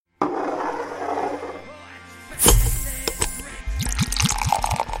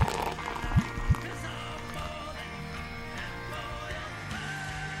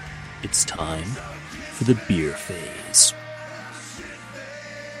It's time for the beer phase.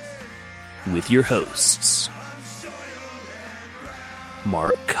 With your hosts,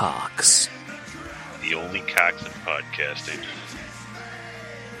 Mark Cox, the only Cox in podcasting,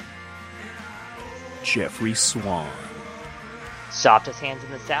 Jeffrey Swan, softest hands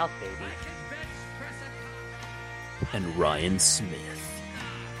in the South, baby, and Ryan Smith.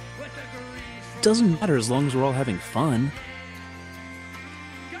 Doesn't matter as long as we're all having fun.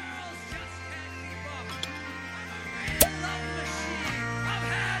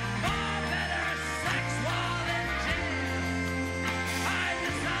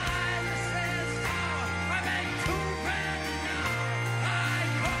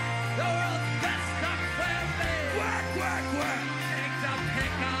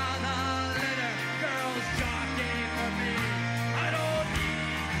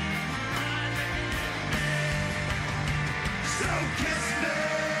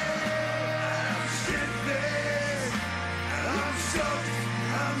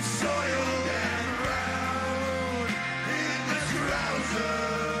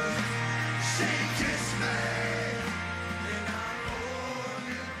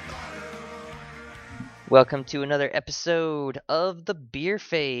 Welcome to another episode of the Beer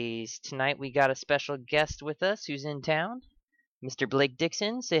Phase. Tonight we got a special guest with us who's in town, Mr. Blake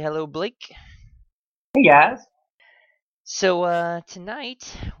Dixon. Say hello, Blake. Hey guys. So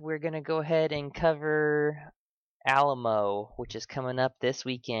tonight we're going to go ahead and cover Alamo, which is coming up this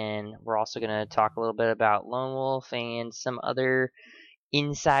weekend. We're also going to talk a little bit about Lone Wolf and some other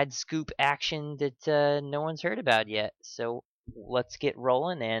inside scoop action that no one's heard about yet. So let's get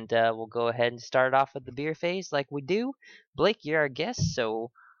rolling, and we'll go ahead and start off with the beer phase like we do. Blake, you're our guest, so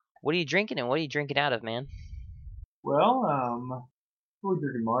what are you drinking, and what are you drinking out of, man? Well, what are you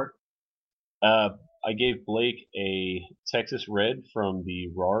drinking, Mark? I gave Blake a Texas Red from the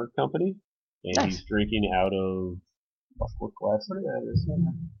RAR company, and Nice. He's drinking out of what glass? What is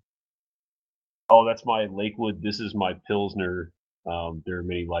that? Oh, that's my Lakewood. This is my Pilsner. There are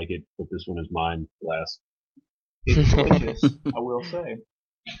many like it, but this one is mine glass. It's delicious, I will say.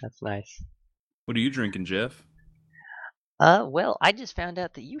 That's nice. What are you drinking, Jeff? Well, I just found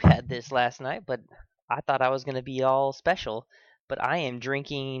out that you had this last night, but I thought I was going to be all special. But I am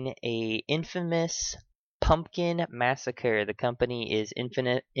drinking a Infamous Pumpkin Massacre. The company is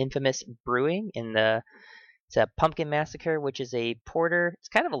Infamous Brewing, and it's a Pumpkin Massacre, which is a porter. It's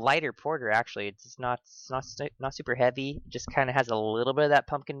kind of a lighter porter, actually. It's not super heavy. It just kind of has a little bit of that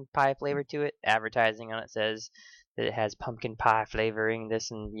pumpkin pie flavor to it. Advertising on it says that it has pumpkin pie flavoring,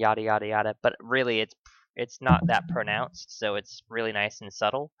 this and yada yada yada. But really, it's not that pronounced, so it's really nice and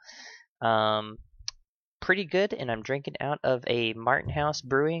subtle. Pretty good, and I'm drinking out of a Martin House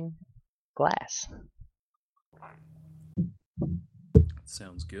Brewing glass.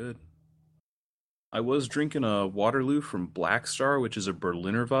 Sounds good. I was drinking a Waterloo from Black Star, which is a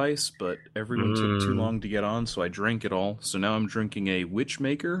Berliner Weiss, but everyone took too long to get on, so I drank it all. So now I'm drinking a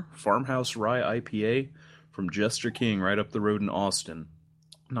Witchmaker Farmhouse Rye IPA from Jester King right up the road in Austin.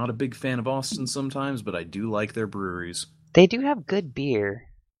 Not a big fan of Austin sometimes, but I do like their breweries. They do have good beer.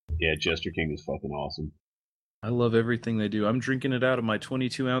 Yeah, Jester King is fucking awesome. I love everything they do. I'm drinking it out of my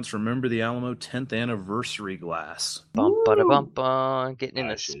 22-ounce Remember the Alamo 10th anniversary glass. Bum ba bum bum, getting in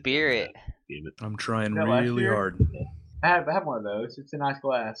the spirit. Damn it. I'm trying Yeah, last really year? hard. I have one of those. It's a nice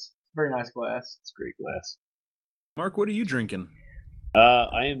glass. Very nice glass. It's a great glass. Mark, what are you drinking?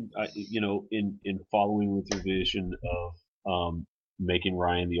 I am, in following with your vision of making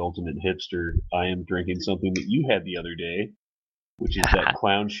Ryan the ultimate hipster, I am drinking something that you had the other day, which is that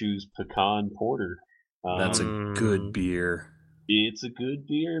Clown Shoes Pecan Porter. That's a good beer. It's a good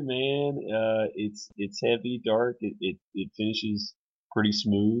beer, man. It's heavy, dark. It finishes pretty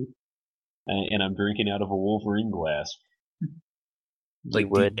smooth, and I'm drinking out of a Wolverine glass. Like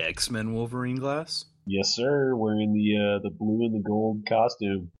would. the X-Men Wolverine glass? Yes, sir. Wearing the blue and the gold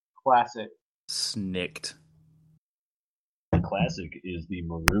costume. Classic. Snicked. The classic is the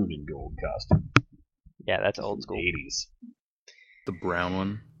maroon and gold costume. Yeah, that's old school. 80s. The brown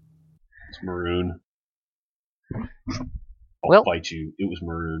one. It's maroon. Well- I'll fight you. It was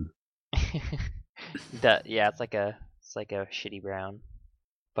maroon. Yeah, it's like a shitty brown,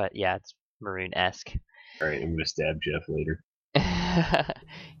 but yeah, it's maroon-esque. All right, I'm gonna stab Jeff later.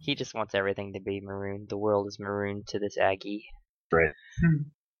 He just wants everything to be maroon. The world is maroon to this Aggie. Right.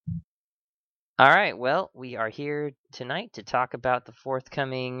 All right, well, we are here tonight to talk about the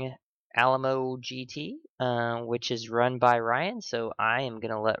forthcoming Alamo GT, which is run by Ryan. So I am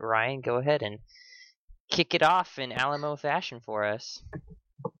going to let Ryan go ahead and kick it off in Alamo fashion for us.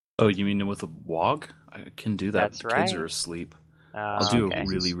 Oh, you mean with a wog? I can do that. That's The kids right. are asleep. I'll do okay. a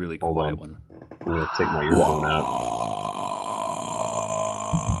really, really Hold quiet on. one. I'm going to take my earphone out.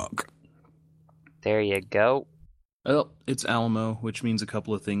 There you go. Well, it's Alamo, which means a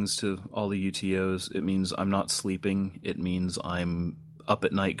couple of things to all the UTOs. It means I'm not sleeping. It means I'm up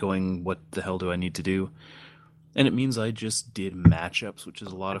at night going, what the hell do I need to do? And it means I just did matchups, which is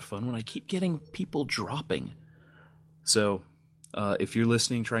a lot of fun when I keep getting people dropping. So, if you're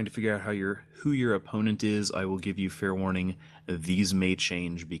listening, trying to figure out who your opponent is, I will give you fair warning. These may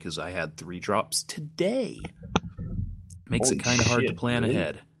change because I had 3 drops today. Makes Holy it kind of hard to shit, plan really?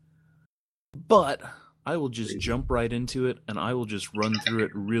 ahead. But I will just jump right into it, and I will just run through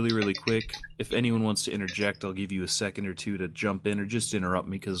it really, really quick. If anyone wants to interject, I'll give you a second or two to jump in or just interrupt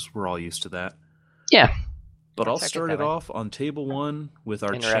me because we're all used to that. Yeah. But I'll Second start that it way. off on table 1 with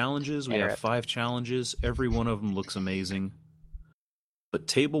our Interrupt. challenges. We have Interrupt. 5 challenges. Every one of them looks amazing. But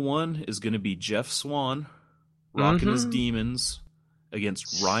table 1 is going to be Jeff Swan rocking his demons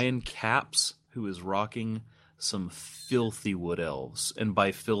against Ryan Caps, who is rocking some filthy wood elves. And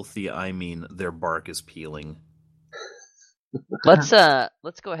by filthy, I mean their bark is peeling. Let's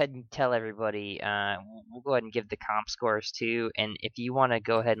go ahead and tell everybody. We'll go ahead and give the comp scores too, and if you want to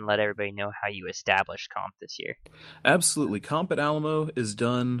go ahead and let everybody know how you established comp this year. Absolutely. Comp at Alamo is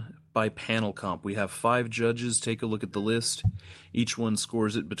done by panel comp. We have 5 judges take a look at the list. Each one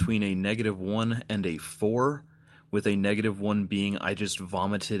scores it between a -1 and a 4, with a -1 being I just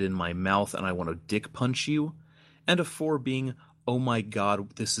vomited in my mouth and I want to dick punch you, and a 4 being, oh my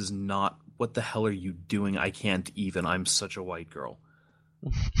god, this is not, what the hell are you doing? I can't even. I'm such a white girl.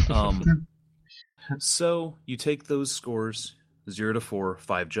 So you take those scores, 0 to 4,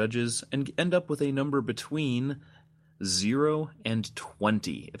 5 judges, and end up with a number between 0 and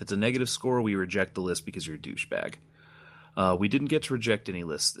 20. If it's a negative score, we reject the list because you're a douchebag. We didn't get to reject any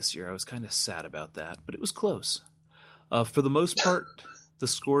lists this year. I was kind of sad about that, but it was close. For the most part, the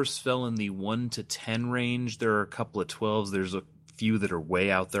scores fell in the 1 to 10 range. There are a couple of 12s. There's a few that are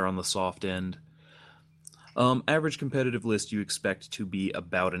way out there on the soft end. Average competitive list you expect to be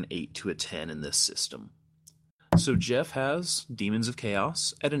about an 8 to a 10 in this system. So Jeff has Demons of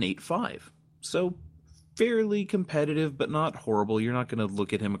Chaos at an 8.5. So fairly competitive, but not horrible. You're not going to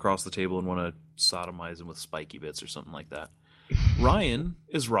look at him across the table and want to sodomize him with spiky bits or something like that. Ryan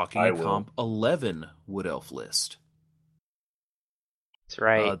is rocking a comp 11 Wood Elf list. That's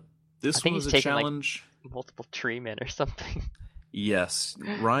right. This I think one was he's a taken, challenge. Multiple tree men or something. Yes,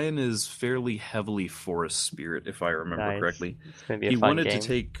 Ryan is fairly heavily forest spirit, if I remember Nice. correctly. It's gonna be a He fun wanted game. to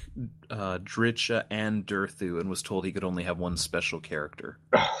take Dritcha and Durthu and was told he could only have one special character.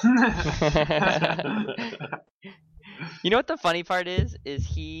 You know what the funny part is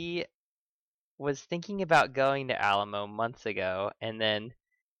he was thinking about going to Alamo months ago, and then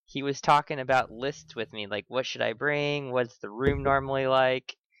he was talking about lists with me, like what should I bring, what's the room normally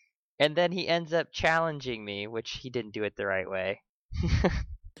like, and then he ends up challenging me, which he didn't do it the right way.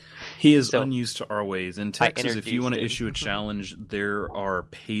 He is So, unused to our ways. In Texas, if you want to introduced issue a challenge, there are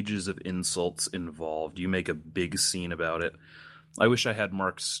pages of insults involved. You make a big scene about it. I wish I had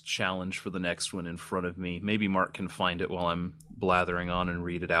Mark's challenge for the next one in front of me. Maybe Mark can find it while I'm blathering on and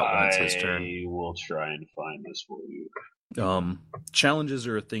read it out when it's his turn. I will try and find this for you. Challenges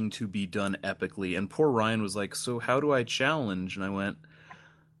are a thing to be done epically, and poor Ryan was like, so how do I challenge? And I went,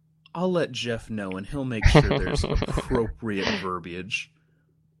 I'll let Jeff know, and he'll make sure there's appropriate verbiage.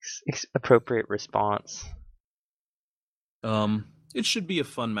 Appropriate response. It should be a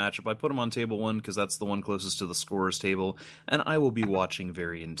fun matchup. I put him on table 1 because that's the one closest to the scorer's table, and I will be watching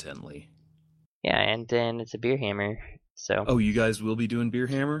very intently. Yeah, and then it's a beer hammer. So Oh, you guys will be doing Beer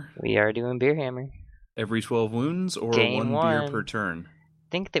Hammer? we are doing beer hammer. Every 12 wounds, or Game one beer one. per turn? I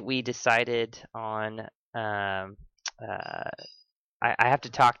think that we decided on. I have to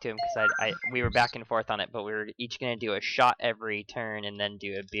talk to him because we were back and forth on it, but we were each going to do a shot every turn and then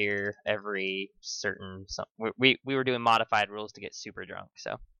do a beer every certain. We were doing modified rules to get super drunk.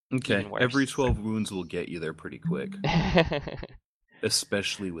 So Okay, even worse. every 12 wounds will get you there pretty quick,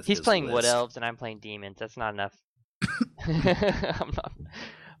 especially with he's his playing list. wood elves and I'm playing demons. That's not enough.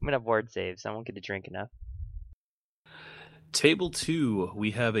 I'm gonna have ward saves. I won't get to drink enough. Table 2,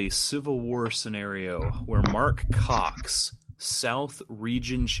 we have a Civil War scenario where Mark Cox, South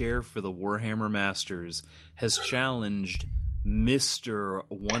Region Chair for the Warhammer Masters, has challenged Mr.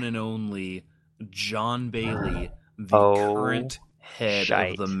 One and Only John Bailey, the current head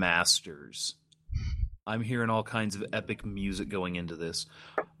shite. of the Masters. I'm hearing all kinds of epic music going into this.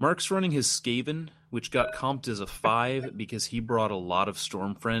 Mark's running his Skaven, which got comped as a 5 because he brought a lot of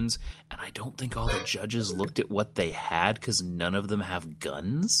Storm Friends, and I don't think all the judges looked at what they had because none of them have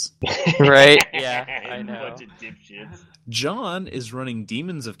guns. Right? Yeah, I know. Bunch of dipshits. John is running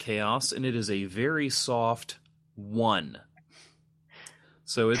Demons of Chaos, and it is a very soft 1.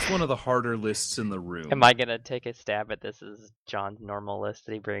 So it's one of the harder lists in the room. Am I gonna take a stab at this as John's normal list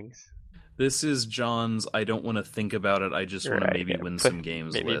that he brings? This is John's I don't want to think about it, I just want to maybe win some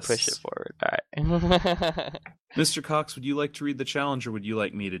games maybe lists. Push it forward. Alright. Mr. Cox, would you like to read the challenge, or would you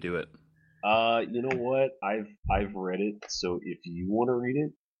like me to do it? You know what? I've read it, so if you want to read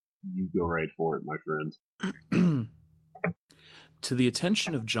it, you go right for it, my friend. To the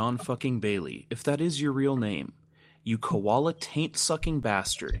attention of John fucking Bailey, if that is your real name, you koala taint-sucking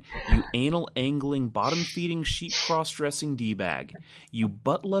bastard, you anal-angling, bottom-feeding, sheep-cross-dressing D-bag, you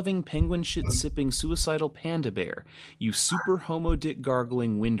butt-loving, penguin-shit-sipping, suicidal panda bear, you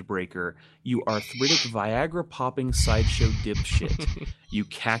super-homo-dick-gargling windbreaker, you arthritic, Viagra-popping, sideshow dipshit, you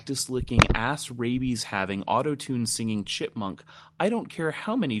cactus-licking, ass-rabies-having, auto-tune-singing chipmunk. I don't care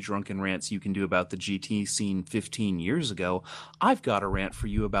how many drunken rants you can do about the GT scene 15 years ago, I've got a rant for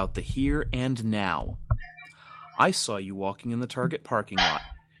you about the here and now. I saw you walking in the Target parking lot.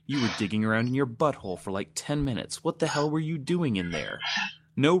 You were digging around in your butthole for like 10 minutes. What the hell were you doing in there?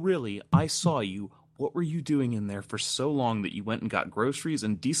 No, really, I saw you. What were you doing in there for so long that you went and got groceries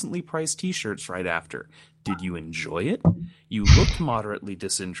and decently priced t-shirts right after? Did you enjoy it? You looked moderately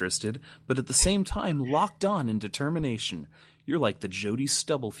disinterested, but at the same time locked on in determination. You're like the Jody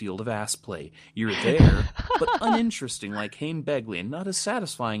Stubblefield of ass play. You're there, but uninteresting like Hayne Begley, and not as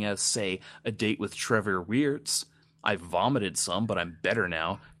satisfying as, say, a date with Trevor Wirtz. I've vomited some, but I'm better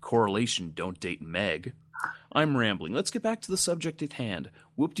now. Correlation, don't date Meg. I'm rambling. Let's get back to the subject at hand.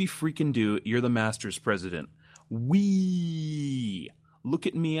 Whoop-de-freaking-do, you're the Masters president. Wee! Look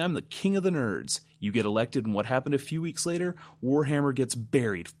at me, I'm the king of the nerds. You get elected, and what happened a few weeks later? Warhammer gets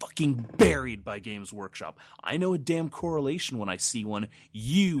buried. Fucking buried by Games Workshop. I know a damn correlation when I see one.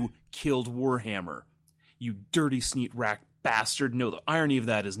 You killed Warhammer. You dirty sneak rack bastard. No, the irony of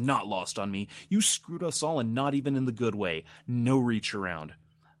that is not lost on me. You screwed us all, and not even in the good way. No reach around.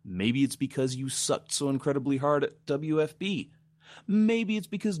 Maybe it's because you sucked so incredibly hard at WFB. Maybe it's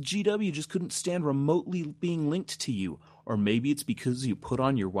because GW just couldn't stand remotely being linked to you. Or maybe it's because you put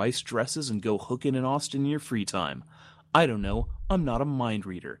on your wife's dresses and go hooking in Austin in your free time. I don't know. I'm not a mind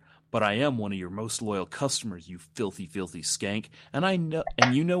reader. But I am one of your most loyal customers, you filthy, filthy skank. And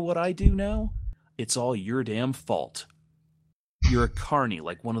you know what I do now? It's all your damn fault. You're a carny,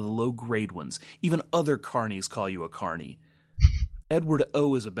 like one of the low-grade ones. Even other carnies call you a carny. Edward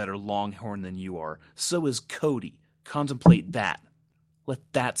O. is a better longhorn than you are. So is Cody. Contemplate that. Let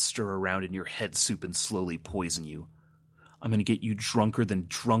that stir around in your head soup and slowly poison you. I'm going to get you drunker than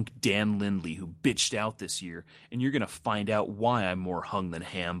drunk Dan Lindley, who bitched out this year, and you're going to find out why I'm more hung than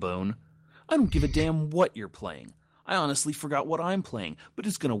Hambone. I don't give a damn what you're playing. I honestly forgot what I'm playing, but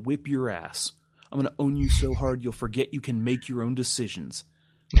it's going to whip your ass. I'm going to own you so hard you'll forget you can make your own decisions.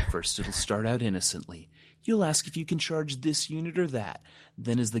 First, it'll start out innocently. You'll ask if you can charge this unit or that.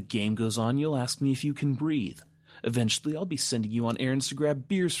 Then as the game goes on, you'll ask me if you can breathe. Eventually, I'll be sending you on errands to grab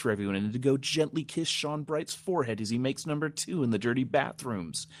beers for everyone and to go gently kiss Sean Bright's forehead as he makes number 2 in the dirty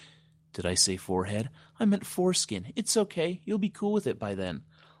bathrooms. Did I say forehead? I meant foreskin. It's okay. You'll be cool with it by then.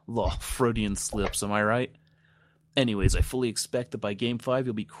 Law, Freudian slips, am I right? Anyways, I fully expect that by Game 5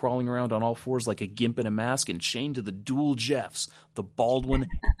 you'll be crawling around on all fours like a gimp in a mask and chained to the dual Jeffs, the bald one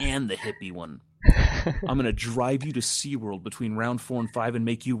and the hippie one. I'm going to drive you to SeaWorld between round 4 and 5 and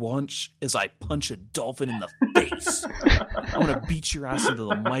make you watch as I punch a dolphin in the face. I'm going to beat your ass into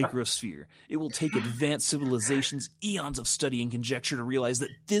the microsphere. It will take advanced civilizations, eons of study and conjecture to realize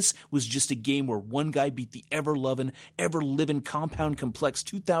that this was just a game where one guy beat the ever-loving, ever-living compound complex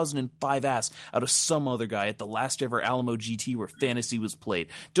 2005 ass out of some other guy at the last ever Alamo GT where fantasy was played.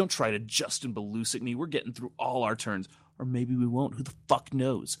 Don't try to Justin Belusic me. We're getting through all our turns. Or maybe we won't. Who the fuck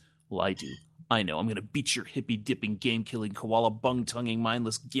knows? Well, I do. I know, I'm going to beat your hippie-dipping, game-killing, koala-bung-tonguing,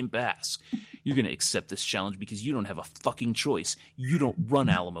 mindless gimp ass. You're going to accept this challenge because you don't have a fucking choice. You don't run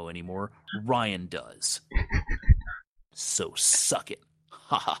Alamo anymore. Ryan does. So suck it.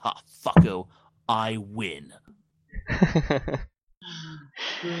 Ha ha ha, fucko. I win.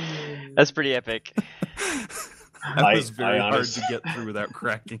 That's pretty epic. That was very hard to get through without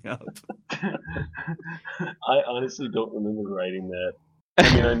cracking up. I honestly don't remember writing that.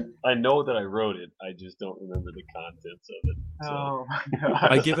 I mean, I know that I wrote it. I just don't remember the contents of it. So. Oh my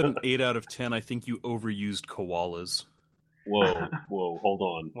god! I give it an 8 out of 10. I think you overused koalas. whoa, hold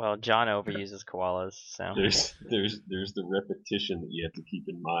on. Well, John overuses koalas, so. There's the repetition that you have to keep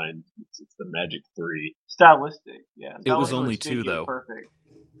in mind. It's the magic 3. Stylistic, yeah. It was Stylistically only 2, speaking, though. Perfect.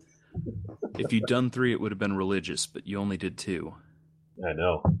 If you'd done 3, it would have been religious, but you only did 2. I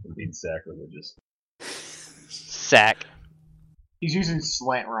know. I'm being sacrilegious. Sack. He's using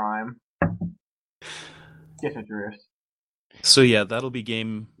slant rhyme. Get the drift. So yeah, that'll be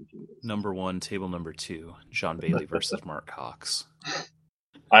game number 1, table number 2. John Bailey versus Mark Cox.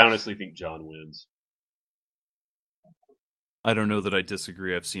 I honestly think John wins. I don't know that I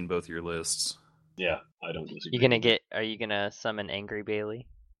disagree. I've seen both your lists. Yeah, I don't disagree. Are you gonna summon Angry Bailey?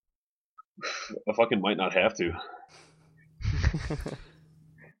 I fucking might not have to.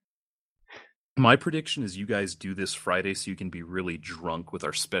 My prediction is you guys do this Friday so you can be really drunk with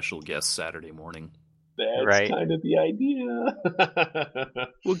our special guest Saturday morning. That's Right. kind of the idea.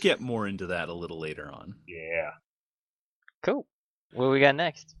 We'll get more into that a little later on. Yeah. Cool. What do we got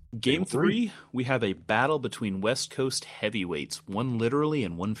next? Game 3, we have a battle between West Coast heavyweights, one literally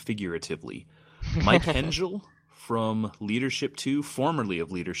and one figuratively. Mike Hengel from Leadership 2, formerly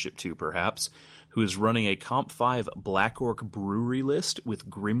of Leadership 2 perhaps, who is running a Comp 5 Black Orc Brewery list with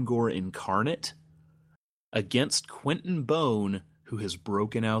Grimgore Incarnate, against Quentin Bone, who has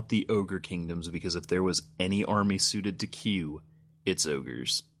broken out the Ogre Kingdoms, because if there was any army suited to Q, it's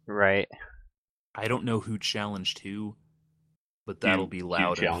Ogres. Right. I don't know who challenged who, but that'll be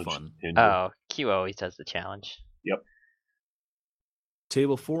loud and fun. Oh, Q always does the challenge. Yep.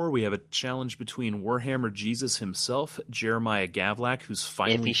 Table 4, we have a challenge between Warhammer Jesus himself, Jeremiah Gavlak, who's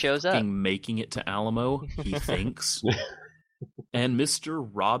finally shows up. making it to Alamo, he thinks, and Mr.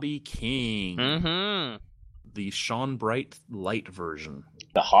 Robbie King, Mm-hmm. the Sean Bright light version.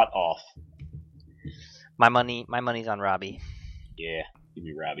 The hot off. My money's on Robbie. Yeah, give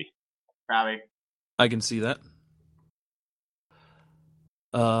me Robbie. Robbie. I can see that.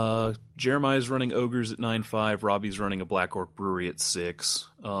 Jeremiah's running Ogres at 9.5. Robbie's running a Black Orc Brewery at 6.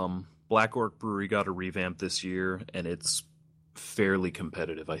 Black Orc Brewery got a revamp this year, and it's fairly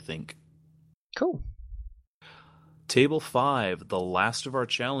competitive, I think. Cool. Table 5, the last of our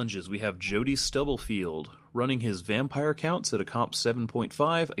challenges. We have Jody Stubblefield running his vampire counts at a comp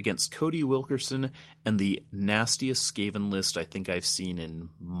 7.5 against Cody Wilkerson and the nastiest Skaven list I think I've seen in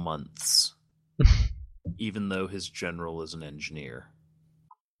months. Even though his general is an engineer.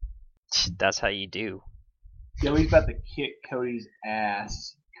 That's how you do. Joey's about to kick Cody's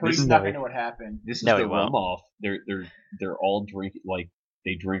ass. Cody's not gonna know what happened. This is No, the he won't. rum off. They're all drinking, like,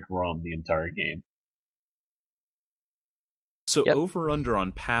 they drink rum the entire game. So Yep. over under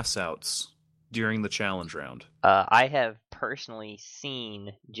on pass outs during the challenge round. I have personally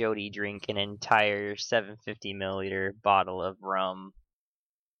seen Jody drink an entire 750 milliliter bottle of rum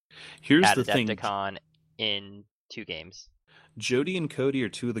Here's at the thing. Adepticon in 2 games. Jody and Cody are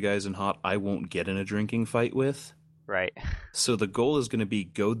 2 of the guys in Hot I won't get in a drinking fight with. Right. So the goal is going to be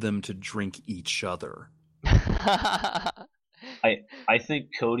goad them to drink each other. I think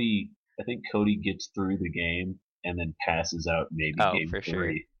Cody gets through the game and then passes out maybe game for 3.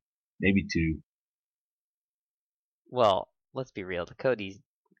 sure. Maybe 2. Well, let's be real.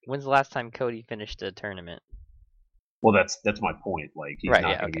 When's the last time Cody finished a tournament? Well, that's my point. Like, he's Right, not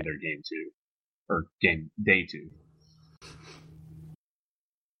yeah, going to okay. be there game 2. Or day 2.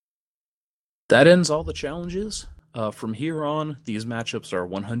 That ends all the challenges. From here on, these matchups are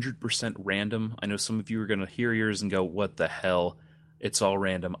 100% random. I know some of you are going to hear yours and go, what the hell? It's all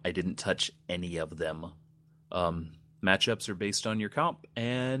random. I didn't touch any of them. Matchups are based on your comp,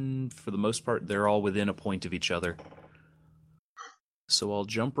 and for the most part, they're all within a point of each other. So I'll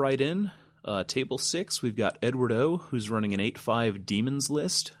jump right in. Table 6, we've got Edward O, who's running an 8.5 Demons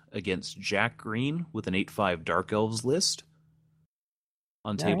list against Jack Green with an 8.5 Dark Elves list.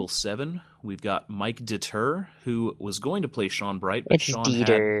 On table 7, we've got Mike Deter, who was going to play Sean Bright, but It's Sean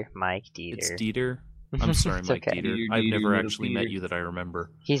Dieter, Mike Dieter. It's Dieter. I'm sorry, It's Mike okay. Dieter. Dieter, I've never Dieter, actually Dieter. met you that I remember.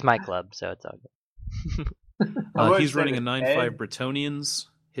 He's my club, so it's all good. He's running a 9.5 Ed. Bretonians.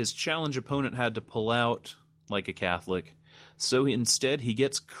 His challenge opponent had to pull out like a Catholic. So instead, he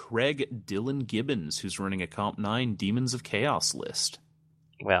gets Craig Dylan Gibbons, who's running a Comp 9 Demons of Chaos list.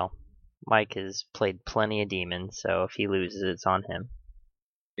 Well, Mike has played plenty of demons, so if he loses, it's on him.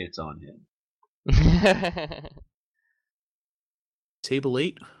 It's on him. Table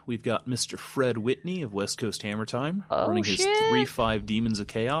 8, we've got Mr. Fred Whitney of West Coast Hammer Time, Oh, running his shit. 3.5 Demons of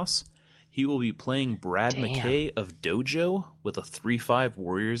Chaos. He will be playing Brad Damn. McKay of Dojo with a 3.5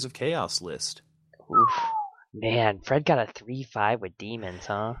 Warriors of Chaos list. Oof. Man, Fred got a 3.5 with demons,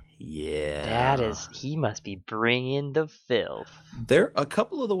 huh? Yeah. He must be bringing the filth. There, a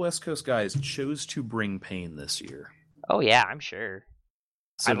couple of the West Coast guys chose to bring pain this year. Oh yeah, I'm sure.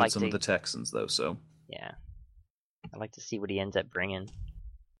 So I'd did like some to- of the Texans, though, so Yeah, I'd like to see what he ends up bringing.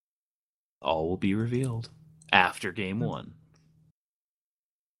 all will be revealed after game 1.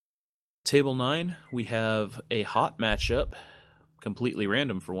 Table 9, we have a hot matchup, completely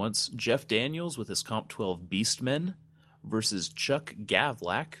random for once. Jeff Daniels with his Comp 12 Beastmen versus Chuck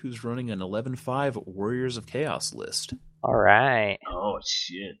Gavlak, who's running an 11-5 Warriors of Chaos list. All right. Oh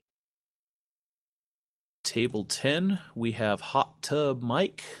shit! Table 10, we have Hot Tub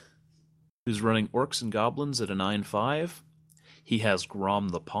Mike, who's running Orcs and Goblins at a 9-5. He has Grom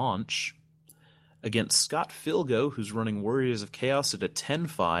the Paunch. Against Scott Filgo, who's running Warriors of Chaos at a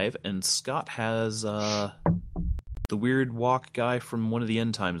 10-5, and Scott has the weird walk guy from one of the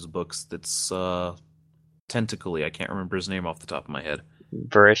End Times books that's tentacly. I can't remember his name off the top of my head.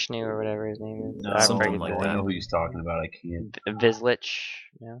 Varishnu or whatever his name is. No, I something forget like the I that. know who he's talking about. I can't. Vizlich.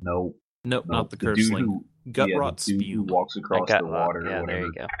 No. No, Nope, no, not the dude Cursling. who- Gut yeah, Rot the dude who Spew. walks across Gut the Rot. water. Yeah, or whatever. there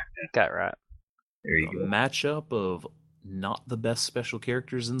you go. Gut Rot. There you A go. matchup of not the best special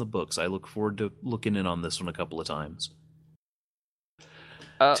characters in the books. I look forward to looking in on this one a couple of times.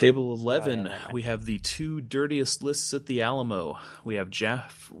 Table 11, yeah. we have the 2 dirtiest lists at the Alamo. We have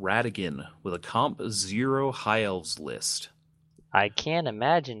Jeff Radigan with a Comp 0 High Elves list I can't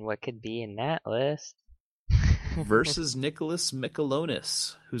imagine what could be in that list. versus Nicholas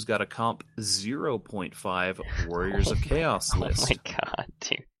Michelonis, who's got a Comp 0.5 Warriors of Chaos Oh list. my god,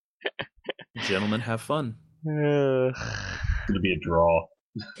 dude. Gentlemen, have fun. Ugh. It's gonna be a draw.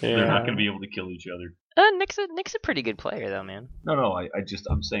 They're not gonna be able to kill each other. Nick's a pretty good player though, man. No,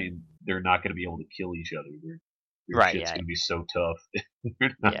 I'm saying they're not gonna be able to kill each other. Their Right, shit's yeah. gonna be so tough.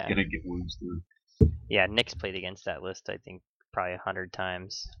 They're not Yeah. gonna get wounds through. Yeah, Nick's played against that list, I think, probably 100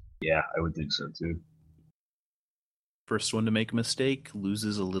 times. Yeah, I would think so too. First one to make a mistake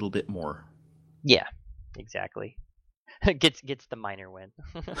loses a little bit more. Yeah, exactly. gets the minor win.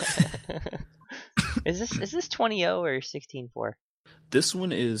 Is this 20-0 or 16-4? This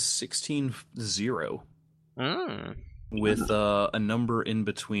one is 16-0. With a number in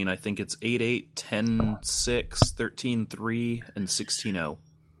between. I think it's 8-8, 10-6, 13-3, and 16-0.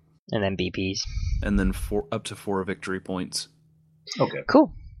 And then BPs. And then up to 4 victory points. Okay.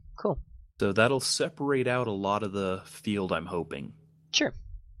 Cool. So that'll separate out a lot of the field, I'm hoping. Sure.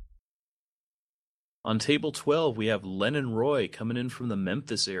 On table 12, we have Lennon Roy coming in from the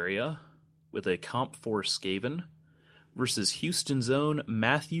Memphis area with a Comp 4 Skaven versus Houston's own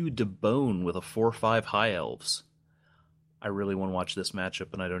Matthew DeBone with a 4-5 High Elves. I really want to watch this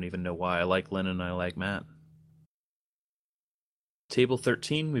matchup, and I don't even know why. I like Lennon and I like Matt. Table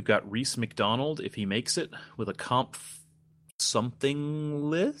 13, we've got Reese McDonald, if he makes it, with a Comp something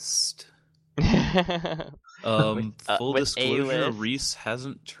list. Full with disclosure, A-list. Reese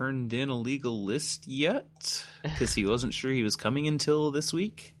hasn't turned in a legal list yet because he wasn't sure he was coming until this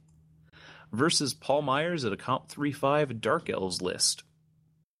week. Versus Paul Myers at a Comp 3-5 Dark Elves list.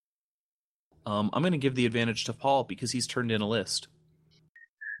 I'm going to give the advantage to Paul because he's turned in a list.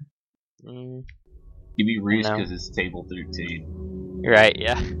 Give me Reese No. because it's table 13. Right,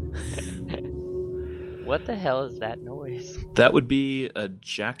 yeah. What the hell is that noise? That would be a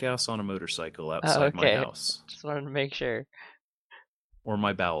jackass on a motorcycle outside okay. my house. Just wanted to make sure. Or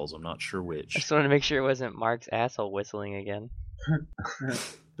my bowels, I'm not sure I which. just wanted to make sure it wasn't Mark's asshole whistling again.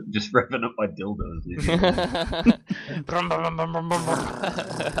 Just revving up my dildos.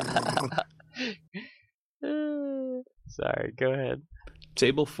 Dude. Sorry, go ahead.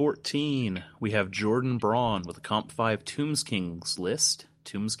 Table 14, we have Jordan Braun with a Comp 5 Tombs Kings list.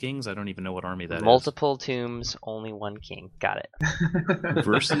 Tombs Kings? I don't even know what army that Multiple tombs, only one king. Got it. is.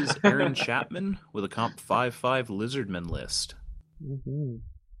 Versus Aaron Chapman with a Comp 5-5 Lizardmen list. Mm-hmm.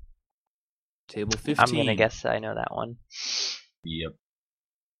 Table 15. I'm gonna guess I know that one. Yep.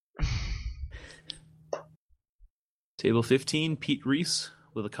 Table 15, Pete Reese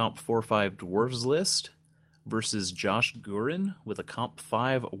with a Comp 4-5 Dwarves list. Versus Josh Gurin with a Comp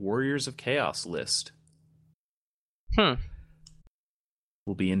 5 Warriors of Chaos list.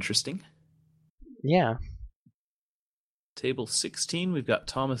 Will be interesting. Yeah. Table 16, we've got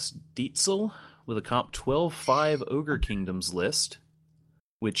Thomas Dietzel with a Comp 12-5 Ogre Kingdoms list,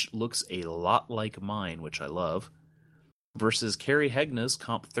 which looks a lot like mine, which I love, versus Kerry Hegna's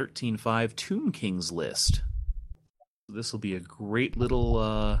Comp 13-5 Tomb Kings list. This will be a great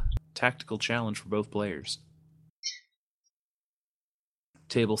little tactical challenge for both players.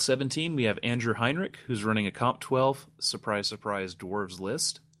 Table 17, we have Andrew Heinrich, who's running a Comp 12, surprise, surprise, Dwarves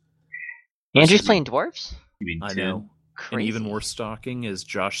list. Andrew's playing dwarves? You mean I 10? know. Crazy. And even more stalking is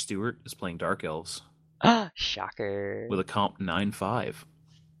Josh Stewart is playing Dark Elves Shocker. with a Comp 9-5.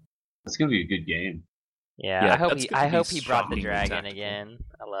 It's gonna be a good game. Yeah, Yeah, I hope that's he. gonna I be hope he brought the shockingly dragon tactical. again.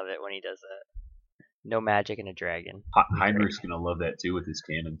 I love it when he does that. No magic and a dragon. Heinrich's gonna love that too with his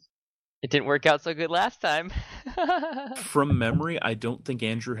cannons. It didn't work out so good last time. From memory, I don't think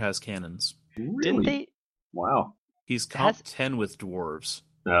Andrew has cannons. Really? Didn't they? Wow. He's comp 10 with dwarves.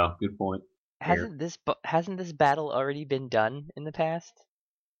 No, good point. Hasn't this battle already been done in the past?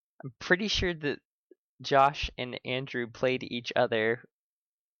 I'm pretty sure that Josh and Andrew played each other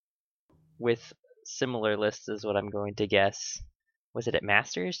with similar lists, is what I'm going to guess. Was it at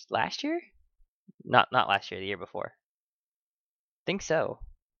Masters last year? Not last year, the year before. Think so.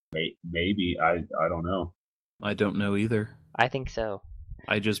 Maybe. I don't know. I don't know either. I think so.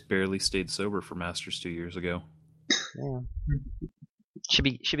 I just barely stayed sober for Masters 2 years ago. Yeah. Should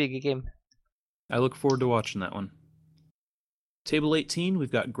be a good game. I look forward to watching that one. Table 18,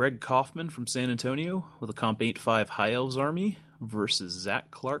 we've got Greg Kaufman from San Antonio with a Comp 8-5 High Elves Army versus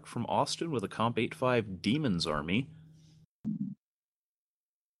Zach Clark from Austin with a Comp 8-5 Demons Army.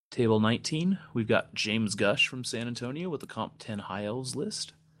 Table 19, we've got James Gush from San Antonio with a Comp 10 High Elves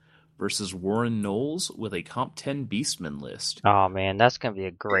list versus Warren Knowles with a Comp 10 Beastmen list. Oh man, that's gonna be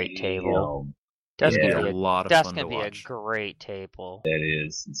a great table. That's It'll gonna be be a lot of That's fun gonna to be watch. a great table. That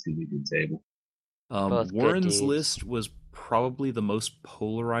is. It's gonna be a good table. Both good Warren's dudes. list was probably the most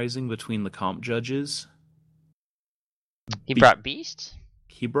polarizing between the comp judges. He brought beasts.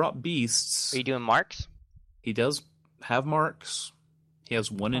 He brought beasts. Are you doing marks? He does have marks. He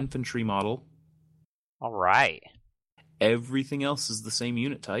has one infantry model. All right. Everything else is the same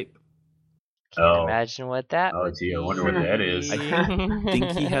unit type. Can't imagine what that. Oh, would gee, I be. wonder what that is. I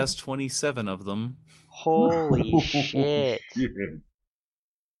think he has 27 of them. Holy shit!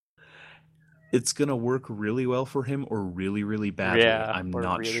 It's going to work really well for him or really, really badly. Yeah, I'm or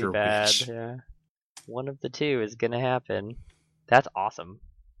not really sure bad. which. Yeah. One of the two is gonna happen. That's awesome.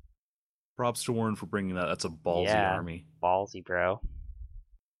 Props to Warren for bringing that. That's a ballsy Yeah. army. Ballsy, bro.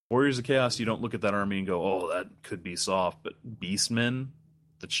 Warriors of Chaos, you don't look at that army and go, oh, that could be soft. But Beastmen,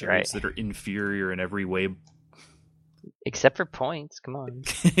 the chariots that are inferior in every way Except for points. Come on.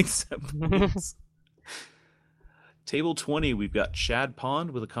 except points. Table 20, we've got Chad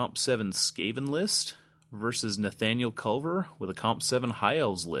Pond with a Comp 7 Skaven list versus Nathaniel Culver with a Comp 7 High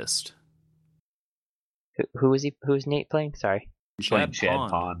Elves list. Who is he? Who's Nate playing? Sorry. Chad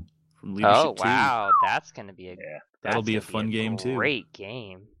Pond. From Leadership Oh 2. wow, that's gonna be a That'll be a gonna fun game too. Great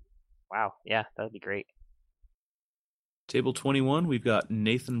game. Wow, yeah, that'd be great. Table 21, we've got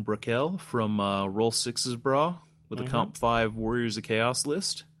Nathan Brackel from Roll 6's Bra with a Comp 5 Warriors of Chaos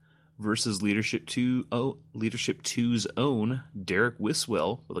list versus Leadership 2's own Derek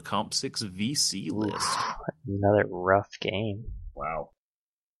Wiswell with a Comp 6 VC list. Another rough game. Wow.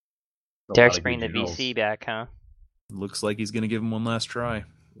 Derek's bringing the VC back, huh? Looks like he's going to give him one last try.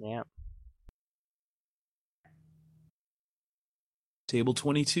 Yeah. Table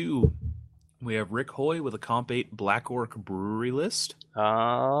 22, we have Rick Hoy with a Comp 8 Black Orc Brewery list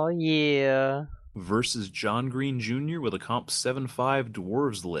Oh yeah. versus John Green Jr. with a Comp 7-5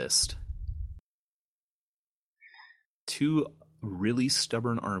 Dwarves list. Two really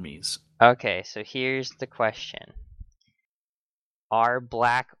stubborn armies. Okay, so here's the question: are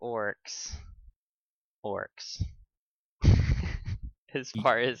black orcs orcs? As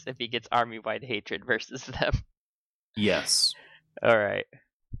far as if he gets army-wide hatred versus them. Yes. All right.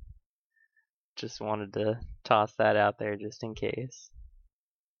 Just wanted to toss that out there just in case.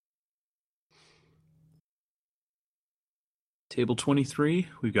 Table 23,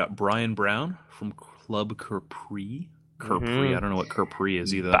 we've got Brian Brown from Club Capri. Capri, I don't know what Capri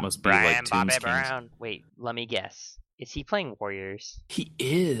is either. That must be like Bobby Tombs Kings. Brown. Wait, let me guess. Is he playing Warriors? He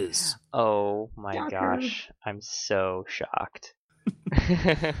is. Oh my gosh. I'm so shocked.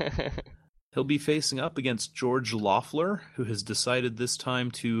 He'll be facing up against George Loeffler, who has decided this time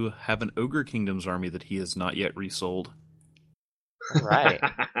to have an Ogre Kingdoms army that he has not yet resold. Right.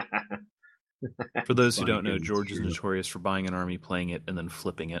 For those who Funny don't know, 'cause it's George is true. notorious for buying an army, playing it, and then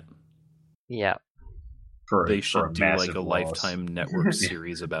flipping it. Yeah. They should do like a Lifetime Network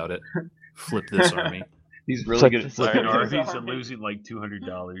series about it. Flip this army. He's really Flip good at this flipping army. armies and losing like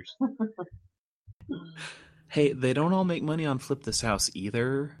 $200. Hey, they don't all make money on Flip This House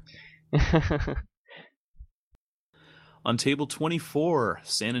either. On table 24,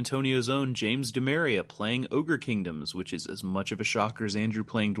 San Antonio's own James DeMaria playing Ogre Kingdoms, which is as much of a shocker as Andrew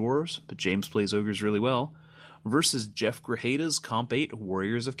playing Dwarves, but James plays Ogres really well, versus Jeff Grajada's Comp 8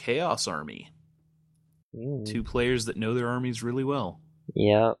 Warriors of Chaos army. Two players that know their armies really well.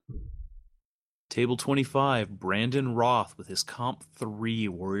 Yep. Table 25, Brandon Roth with his Comp 3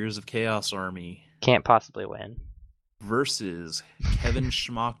 Warriors of Chaos army. Can't possibly win. versus Kevin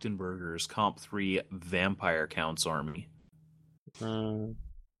Schmachtenberger's Comp 3 Vampire Counts Army.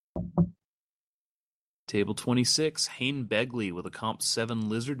 Table 26, Hayne Begley with a Comp 7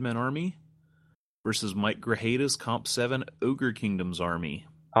 Lizardmen Army versus Mike Grajada's Comp 7 Ogre Kingdoms Army.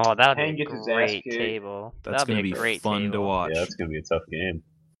 Oh, that would Hayne be a gets his ass great kicked. table. That's going to be great fun to table. watch. Yeah, that's going to be a tough game.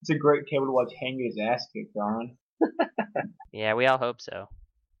 It's a great table to watch Hayne get his ass kicked on. Yeah, we all hope so.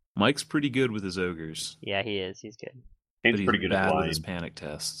 Mike's pretty good with his ogres. Yeah, he is. He's good. Hayne's But he's pretty good bad at with lying. his panic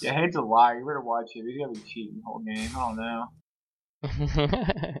tests. Yeah, Hayne's a liar. You better watch him. He's gonna be cheating the whole game. I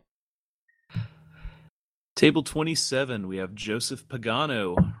don't know. Table 27, we have Joseph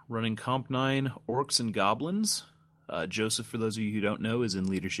Pagano running Comp 9 Orcs and Goblins. Joseph, for those of you who don't know, is in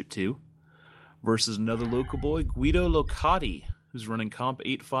Leadership 2. Versus another local boy, Guido Locati, who's running Comp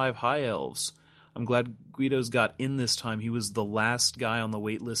 8-5 High Elves. I'm glad Guido's got in this time. He was the last guy on the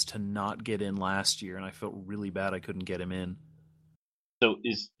wait list to not get in last year, and I felt really bad I couldn't get him in. So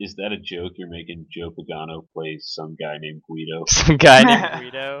is that a joke you're making? Joe Pagano plays some guy named Guido? Some guy named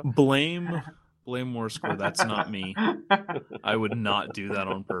Guido. Blame Morscore, that's not me. I would not do that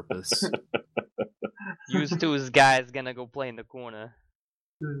on purpose. Used to his guy's gonna go play in the corner.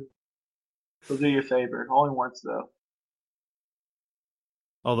 He'll do you a favor. Only once, though.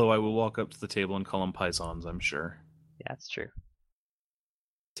 Although I will walk up to the table and call them Pisons, I'm sure. Yeah, that's true.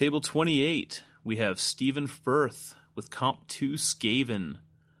 Table 28, we have Stephen Firth with Comp 2 Skaven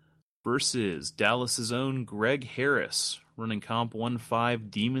versus Dallas's own Greg Harris running Comp 1-5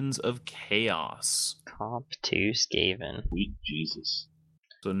 Demons of Chaos. Comp 2 Skaven. Sweet Jesus.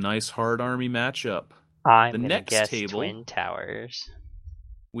 So nice hard army matchup. I'm The gonna next guess table- Twin Towers.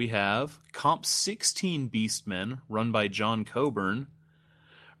 We have Comp 16 Beastmen run by John Coburn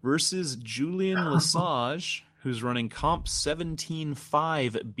versus Julian Lesage, who's running Comp 17-5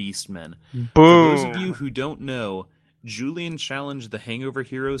 Beastmen. Boom. For those of you who don't know, Julian challenged the Hangover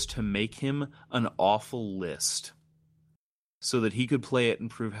Heroes to make him an awful list so that he could play it and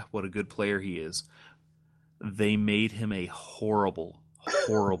prove what a good player he is. They made him a horrible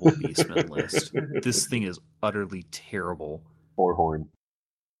Beastman list. This thing is utterly terrible. Forehorn.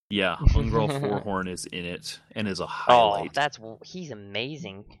 Yeah, Ungrel Forehorn is in it and is a highlight. He's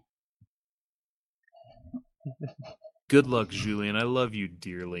amazing. Good luck, Julian. I love you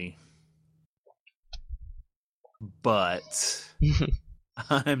dearly. But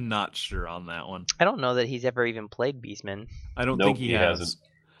I'm not sure on that one. I don't know that he's ever even played Beastman, I don't Nope, think he he has. hasn't.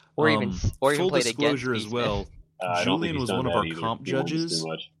 or even Full played disclosure against as Beastmen. well, I don't think Julian he's was done one of that our either. comp He wants judges, too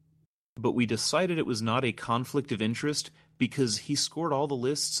much. but we decided it was not a conflict of interest because he scored all the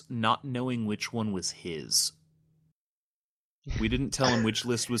lists not knowing which one was his. We didn't tell him which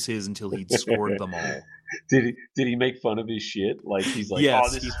list was his until he'd scored them all. Did he make fun of his shit? Like he's like, yes,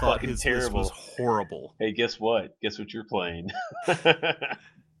 oh, this he is thought fucking his terrible. list was horrible. Hey, guess what? Guess what you're playing?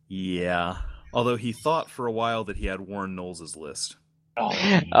 Yeah. Although he thought for a while that he had Warren Knowles' list.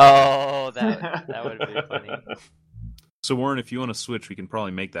 Oh, that would be funny. So Warren, if you want to switch, we can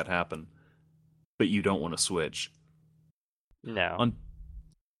probably make that happen. But you don't want to switch. No.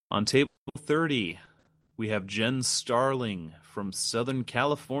 On table 30, we have Jen Starling from Southern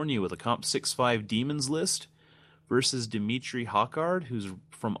California with a Comp 6-5 Demons list versus Dimitri Hockard, who's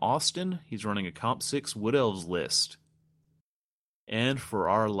from Austin. He's running a Comp 6 Wood Elves list. And for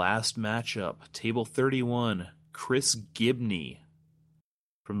our last matchup, table 31, Chris Gibney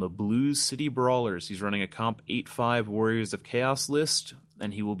from the Blues City Brawlers. He's running a Comp 8-5 Warriors of Chaos list,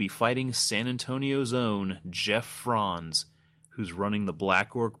 and he will be fighting San Antonio's own Jeff Franz, who's running the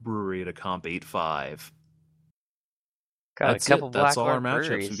Black Orc Brewery at a Comp 8-5. Got That's a couple it. That's Black all our Orc matchups.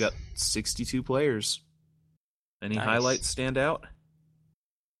 breweries. We've got 62 players. Any Nice. highlights stand out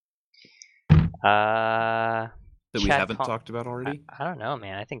Uh, that we Chad haven't Pond- talked about already? I don't know,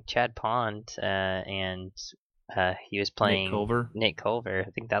 man. I think Chad Pond and he was playing Culver? Nate Culver. I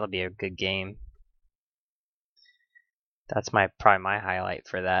think that'll be a good game. That's probably my highlight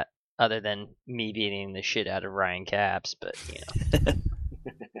for that. Other than me beating the shit out of Ryan Capps, but you know.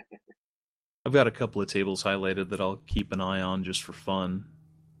 I've got a couple of tables highlighted that I'll keep an eye on just for fun.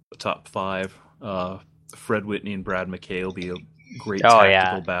 The top 5. Fred Whitney and Brad McKay will be a great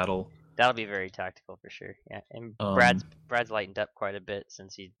tactical battle. That'll be very tactical for sure. Yeah, and Brad's lightened up quite a bit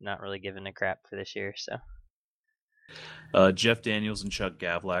since he's not really giving a crap for this year. So Jeff Daniels and Chuck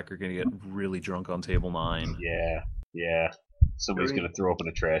Gavlak are going to get really drunk on table 9. Yeah. Somebody's Jody. gonna throw open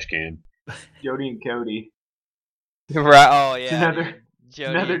a trash can. Jody and Cody. right. Oh yeah. Another-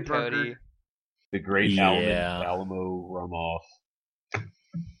 Jody another and Cody. drunkard. The great Yeah. Alamo Rumoff.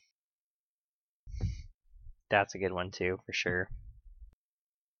 That's a good one too, for sure.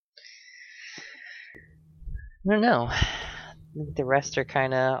 I don't know. I think the rest are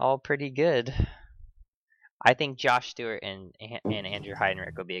kind of all pretty good. I think Josh Stewart and Andrew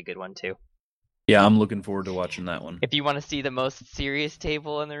Heinrich will be a good one too. Yeah, I'm looking forward to watching that one. If you want to see the most serious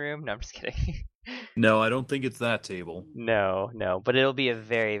table in the room, no, I'm just kidding. No, I don't think it's that table. No, but it'll be a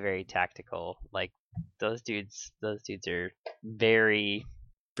very, very tactical. Like those dudes are very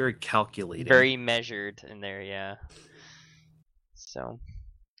calculated, very measured in there. Yeah. So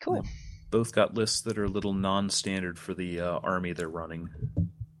cool. They both got lists that are a little non-standard for the army they're running.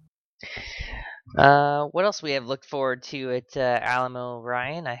 What else we have looked forward to at Alamo,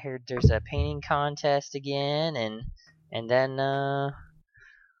 Ryan? I heard there's a painting contest again, and then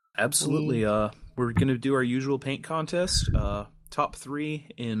absolutely. We're gonna do our usual paint contest. Top 3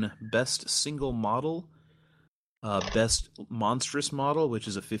 in best single model, best monstrous model, which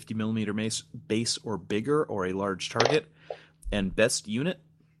is a 50mm base or bigger, or a large target, and best unit.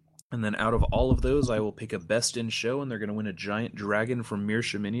 And then out of all of those, I will pick a best in show, and they're going to win a giant dragon from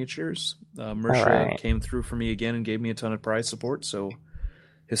Mirsha Miniatures. Mirsha came through for me again and gave me a ton of prize support, so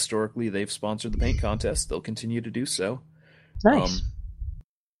historically they've sponsored the paint contest. They'll continue to do so. Nice.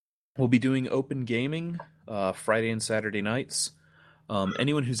 We'll be doing open gaming Friday and Saturday nights.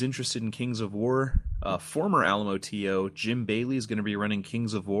 Anyone who's interested in Kings of War, former Alamo TO, Jim Bailey is going to be running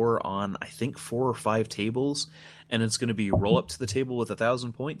Kings of War on, I think, 4 or 5 tables, and it's going to be roll up to the table with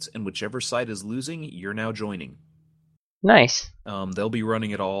 1,000 points, and whichever side is losing, you're now joining. Nice. They'll be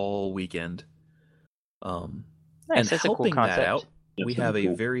running it all weekend. Nice. And That's helping a cool that out, we have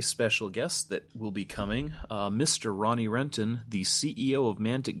cool. a very special guest that will be coming. Mr. Ronnie Renton, the CEO of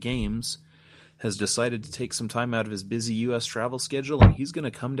Mantic Games, has decided to take some time out of his busy U.S. travel schedule, and he's going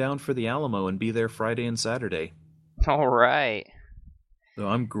to come down for the Alamo and be there Friday and Saturday. All right. So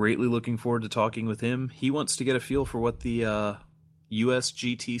I'm greatly looking forward to talking with him. He wants to get a feel for what the U.S.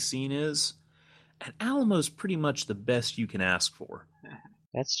 GT scene is, and Alamo's pretty much the best you can ask for.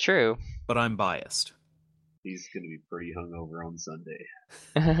 That's true. But I'm biased. He's going to be pretty hungover on Sunday.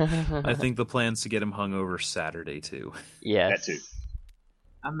 I think the plan's to get him hungover Saturday, too. Yes. That too.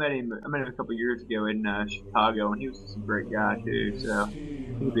 I met him a couple years ago in Chicago, and he was just a great guy too. So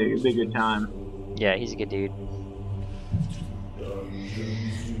it'll be a good time. Yeah, he's a good dude.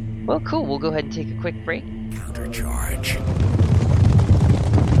 Well, cool. We'll go ahead and take a quick break. Countercharge.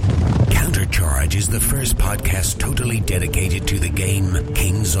 Countercharge is the first podcast totally dedicated to the game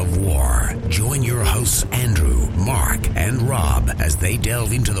Kings of War. Join your hosts Andrew, Mark, and Rob as they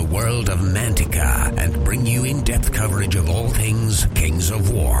delve into the world of Mantica and bring you in-depth coverage of all things Kings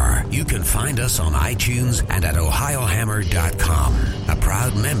of War. You can find us on iTunes and at ohiohammer.com, a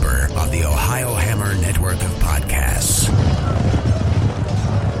proud member of the Ohio Hammer network of podcasts.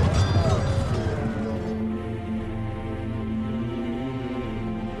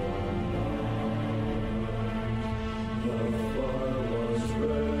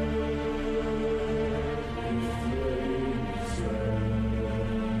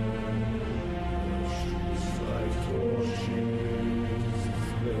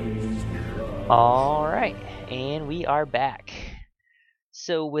 All right, and we are back.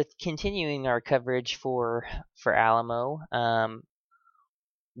 So, with continuing our coverage for Alamo,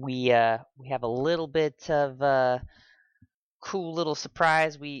 we have a little bit of a cool little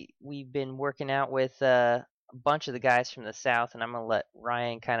surprise. We've been working out with a bunch of the guys from the South, and I'm gonna let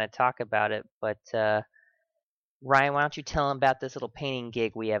Ryan kind of talk about it. But Ryan, why don't you tell him about this little painting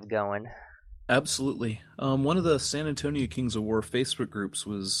gig we have going? Absolutely. One of the San Antonio Kings of War Facebook groups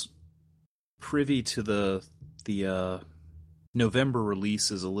was privy to the November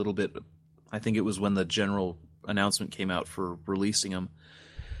releases a little bit. I think it was when the general announcement came out for releasing them.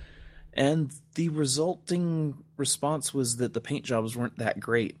 And the resulting response was that the paint jobs weren't that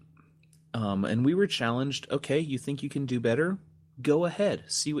great. And we were challenged, okay, you think you can do better? Go ahead,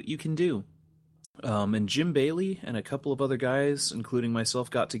 see what you can do. And Jim Bailey and a couple of other guys, including myself,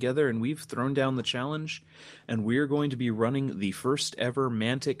 got together, and we've thrown down the challenge, and we're going to be running the first ever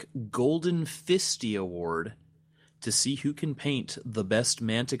Mantic Golden Fisty Award to see who can paint the best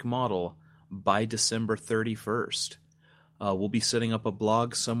Mantic model by December 31st. We'll be setting up a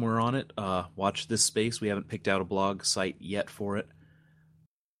blog somewhere on it. Watch this space. We haven't picked out a blog site yet for it.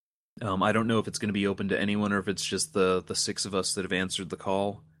 I don't know if it's going to be open to anyone or if it's just the 6 of us that have answered the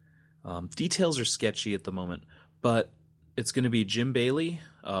call. Details are sketchy at the moment, but it's going to be Jim Bailey,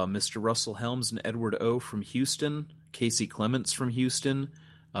 Mr. Russell Helms and Edward O. from Houston, Casey Clements from Houston.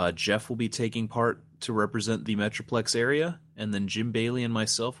 Jeff will be taking part to represent the Metroplex area, and then Jim Bailey and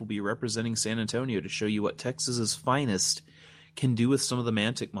myself will be representing San Antonio to show you what Texas's finest can do with some of the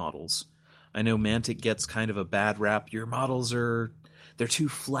Mantic models. I know Mantic gets kind of a bad rap. Your models they're they're too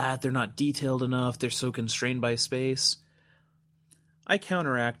flat, they're not detailed enough, they're so constrained by space. I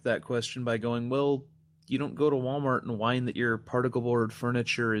counteract that question by going, well, you don't go to Walmart and whine that your particle board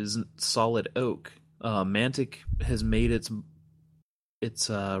furniture isn't solid oak. Mantic has made its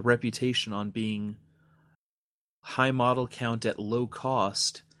reputation on being high model count at low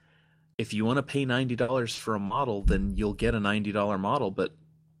cost. If you want to pay $90 for a model, then you'll get a $90 model, but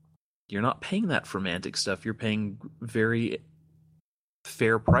you're not paying that for Mantic stuff. You're paying very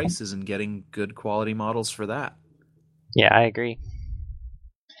fair prices and getting good quality models for that. Yeah, I agree.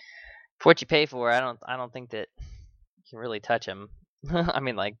 For what you pay for, I don't think that you can really touch them. I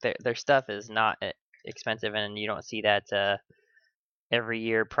mean, like their stuff is not expensive, and you don't see that every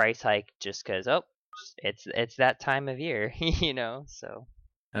year price hike just because it's that time of year, So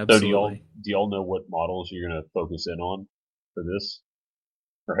Absolutely. So do y'all know what models you're gonna focus in on for this,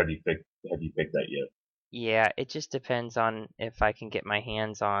 or have you picked that yet? yeah, it just depends on if I can get my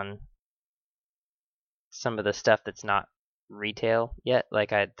hands on some of the stuff that's not retail yet,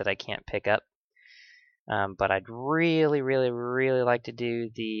 that I can't pick up. But I'd really, really, really like to do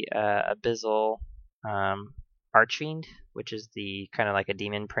the Abyssal Archfiend, which is the kind of like a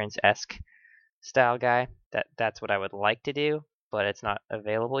Demon Prince-esque style guy. That's what I would like to do, but it's not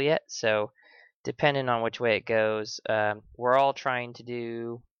available yet. So depending on which way it goes, we're all trying to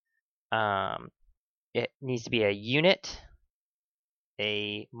do. It needs to be a unit,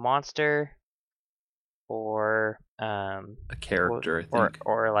 a monster, or A character, I think.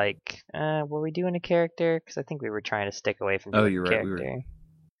 or like, were we doing a character? Because I think we were trying to stick away from Oh, doing you're a right, character. we were.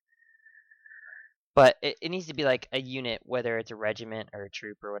 But it needs to be like a unit, whether it's a regiment or a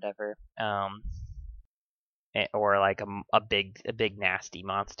troop or whatever. Or like a big nasty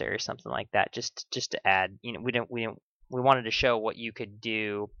monster or something like that. Just to add, we wanted to show what you could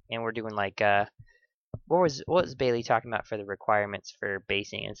do, and we're doing like what was Bailey talking about for the requirements for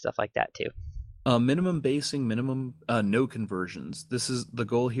basing and stuff like that too. Minimum basing, minimum no conversions. The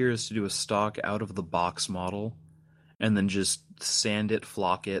goal here is to do a stock out of the box model, and then just sand it,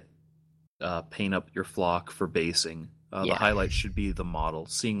 flock it, paint up your flock for basing. The highlight should be the model,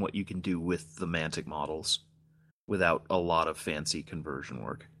 seeing what you can do with the Mantic models without a lot of fancy conversion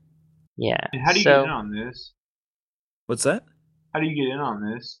work. Yeah. And how do you get in on this? What's that? How do you get in on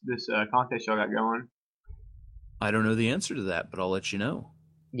this contest y'all got going? I don't know the answer to that, but I'll let you know.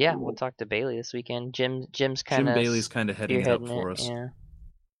 Yeah, we'll talk to Bailey this weekend. Jim's kind of Jim Bailey's kind of heading it up for us. Yeah.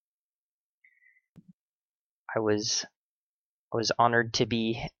 I was honored to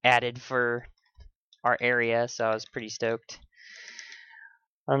be added for our area, so I was pretty stoked.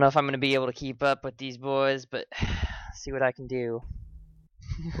 I don't know if I'm going to be able to keep up with these boys, but see what I can do.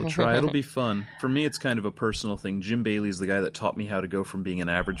 We'll try. It'll be fun. For me, it's kind of a personal thing. Jim Bailey's the guy that taught me how to go from being an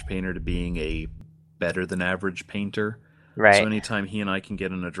average painter to being a better than average painter. Right. So anytime he and I can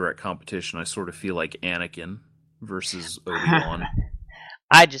get in a direct competition, I sort of feel like Anakin versus Obi-Wan.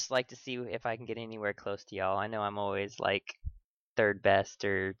 I just like to see if I can get anywhere close to y'all. I know I'm always like third best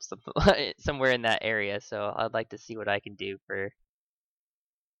or somewhere in that area, so I'd like to see what I can do for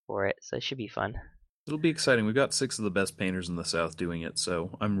it. So it should be fun. It'll be exciting. We've got 6 of the best painters in the South doing it,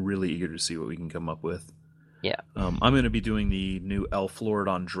 so I'm really eager to see what we can come up with. Yeah. I'm going to be doing the new Elf Lord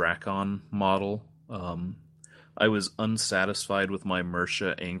on Drakon model. I was unsatisfied with my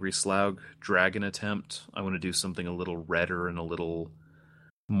Mersha Angry Slaug dragon attempt. I want to do something a little redder and a little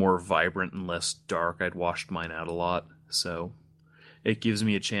more vibrant and less dark. I'd washed mine out a lot, so it gives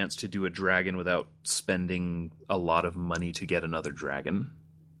me a chance to do a dragon without spending a lot of money to get another dragon.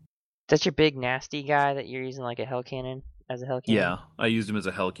 That's your big nasty guy that you're using like a hell cannon as a hell cannon? Yeah, I used him as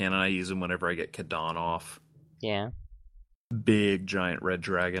a hell cannon. I use him whenever I get Kadan off. Yeah. Big giant red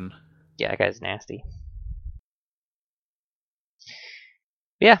dragon. Yeah, that guy's nasty.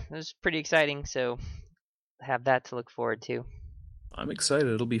 Yeah, it was pretty exciting, so have that to look forward to. I'm excited.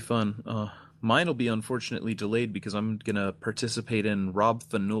 It'll be fun. Mine will be unfortunately delayed because I'm going to participate in Rob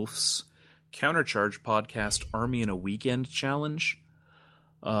Fanulf's Countercharge podcast Army in a Weekend challenge.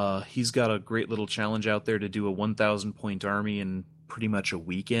 He's got a great little challenge out there to do a 1,000 point army in pretty much a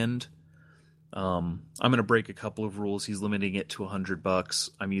weekend. I'm going to break a couple of rules. He's limiting it to $100.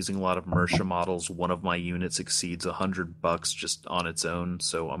 I'm using a lot of Mersha models. One of my units exceeds $100 just on its own,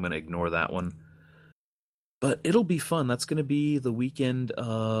 so I'm going to ignore that one. But it'll be fun. That's going to be the weekend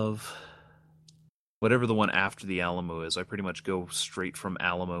of whatever the one after the Alamo is. I pretty much go straight from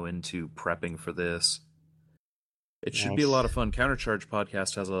Alamo into prepping for this. It should be a lot of fun. Countercharge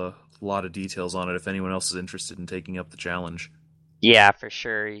podcast has a lot of details on it if anyone else is interested in taking up the challenge. Yeah, for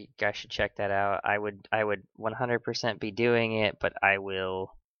sure. You guys should check that out. I would 100% be doing it, but I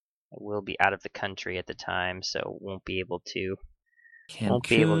will be out of the country at the time, so won't be able to. Won't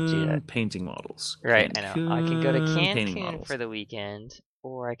be able to do that. Cancun painting models. Right, I know. I can go to Cancun painting Cancun models. for the weekend,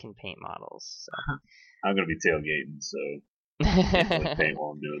 or I can paint models. I'm going to be tailgating, so I can't really So. paint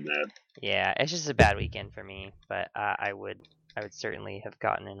while I'm doing that. Yeah, it's just a bad weekend for me, but I would certainly have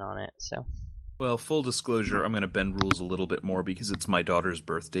gotten in on it. So. Well, full disclosure, I'm going to bend rules a little bit more because it's my daughter's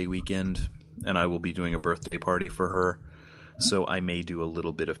birthday weekend, and I will be doing a birthday party for her. So I may do a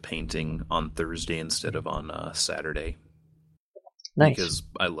little bit of painting on Thursday instead of on Saturday. Nice. Because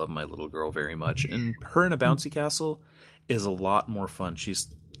I love my little girl very much. And her in a bouncy castle is a lot more fun.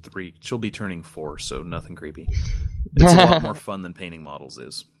 She's 3. She'll be turning 4, so nothing creepy. It's a lot more fun than painting models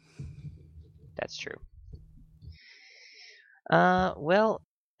is. That's true. Well,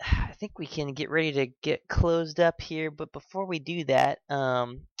 I think we can get ready to get closed up here, but before we do that,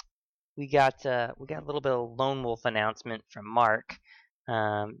 we got a little bit of Lone Wolf announcement from Mark.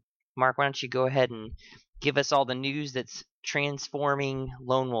 Mark, why don't you go ahead and give us all the news that's transforming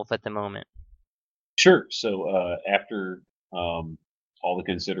Lone Wolf at the moment? Sure. So after all the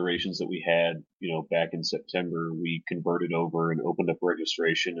considerations that we had, back in September, we converted over and opened up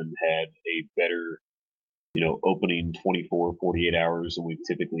registration and had a better, opening 24, 48 hours than we've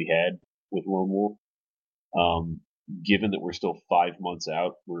typically had with Lone Wolf. Given that we're still 5 months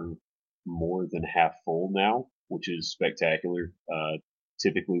out, we're more than half full now, which is spectacular.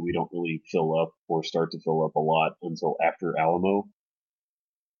 Typically, we don't really fill up or start to fill up a lot until after Alamo.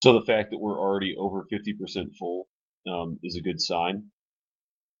 So the fact that we're already over 50% full is a good sign.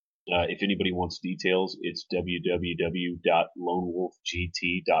 If anybody wants details, it's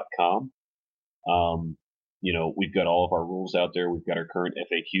www.lonewolfgt.com. We've got all of our rules out there. We've got our current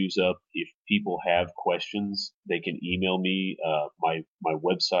FAQs up. If people have questions, they can email me. My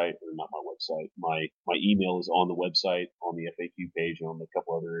website, or not my website, my email is on the website, on the FAQ page, and on a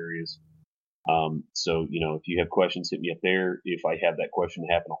couple other areas. So, if you have questions, hit me up there. If I have that question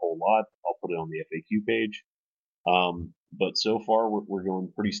happen a whole lot, I'll put it on the FAQ page. But so far, we're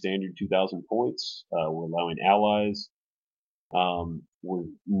going pretty standard 2,000 points. We're allowing allies. We're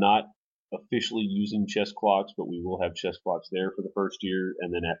not officially using chess clocks, but we will have chess clocks there for the first year,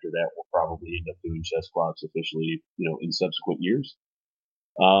 and then after that, we'll probably end up doing chess clocks officially, in subsequent years.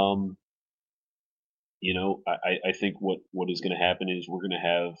 I think what is going to happen is we're going to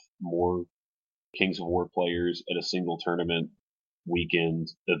have more Kings of War players at a single tournament weekend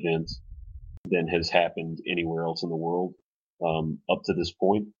event than has happened anywhere else in the world up to this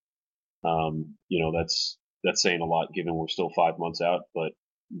point. That's saying a lot given we're still 5 months out, but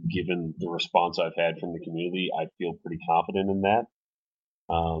given the response I've had from the community, I feel pretty confident in that.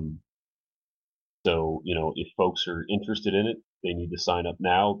 So, if folks are interested in it, they need to sign up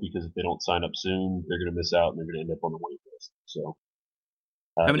now, because if they don't sign up soon, they're going to miss out and they're going to end up on the wait list. So,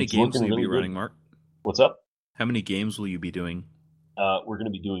 how many games will you be running, Mark? What's up? How many games will you be doing? We're going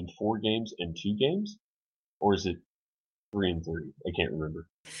to be doing 4 games and 2 games, or is it 3 and 3? I can't remember.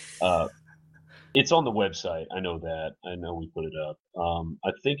 It's on the website. I know that. I know we put it up.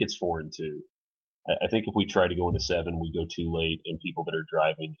 I think it's 4 and 2. I think if we try to go into 7, we go too late, and people that are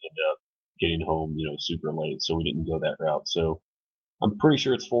driving end up getting home, super late. So we didn't go that route. So I'm pretty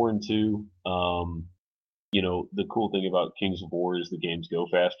sure it's 4 and 2. The cool thing about Kings of War is the games go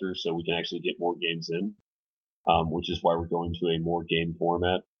faster, so we can actually get more games in, which is why we're going to a more game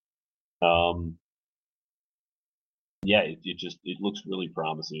format. It looks really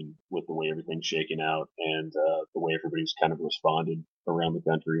promising with the way everything's shaking out and the way everybody's kind of responded around the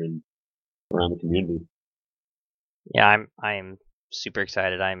country and around the community. Yeah, I'm super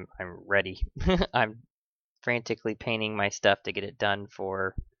excited. I'm ready. I'm frantically painting my stuff to get it done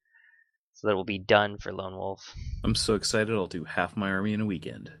so that it will be done for Lone Wolf. I'm so excited I'll do half my army in a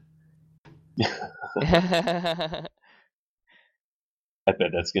weekend. I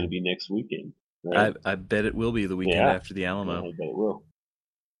bet that's going to be next weekend. Right? I bet it will be the weekend after the Alamo. I bet it will.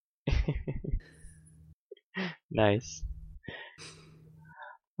 Nice.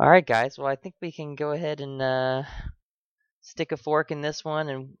 All right, guys. Well, I think we can go ahead and stick a fork in this one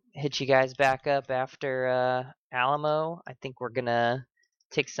and hit you guys back up after Alamo. I think we're going to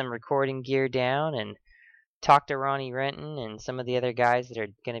take some recording gear down and talk to Ronnie Renton and some of the other guys that are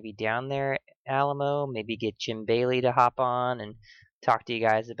going to be down there at Alamo. Maybe get Jim Bailey to hop on and talk to you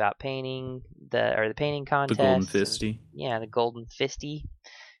guys about painting the painting contest. The Golden Fisty. The Golden Fisty,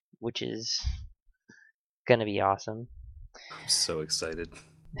 which is gonna be awesome. I'm so excited.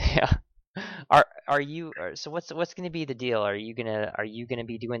 Yeah. Are you? So what's gonna be the deal? Are you gonna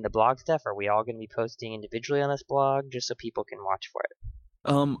be doing the blog stuff? Are we all gonna be posting individually on this blog just so people can watch for it?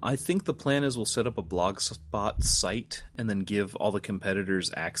 I think the plan is we'll set up a Blogspot site and then give all the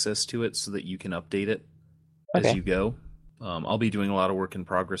competitors access to it so that you can update it as you go. I'll be doing a lot of work in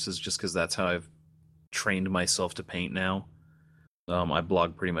progresses just because that's how I've trained myself to paint now. I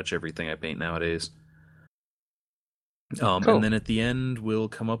blog pretty much everything I paint nowadays. Cool. And then at the end, we'll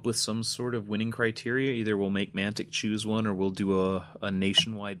come up with some sort of winning criteria. Either we'll make Mantic choose one, or we'll do a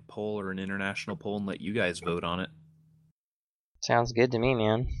nationwide poll or an international poll and let you guys vote on it. Sounds good to me,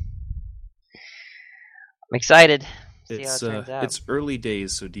 man. I'm excited. See how it turns out. It's early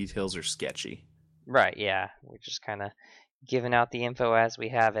days, so details are sketchy. Right, yeah. We're just kind of giving out the info as we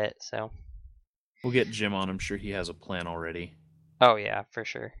have it, so. We'll get Jim on. I'm sure he has a plan already. Oh, yeah, for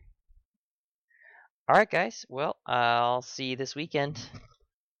sure. All right, guys. Well, I'll see you this weekend.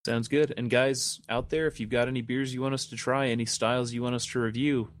 Sounds good. And guys out there, if you've got any beers you want us to try, any styles you want us to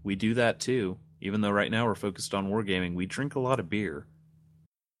review, we do that too. Even though right now we're focused on wargaming, we drink a lot of beer.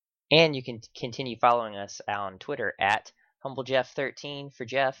 And you can continue following us on Twitter at HumbleJeff13 for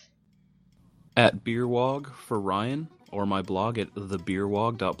Jeff. At BeerWog for Ryan, or my blog at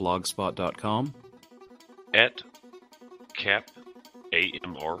thebeerwog.blogspot.com. At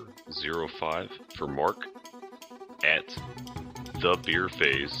CapAMR05 for Mark. At The Beer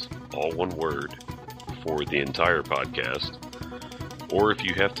Phase, all one word, for the entire podcast. Or if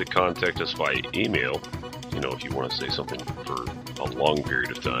you have to contact us by email, if you want to say something for a long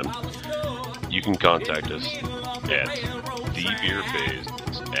period of time, you can contact us at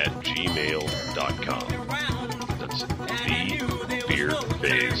thebeerphase@gmail.com. That's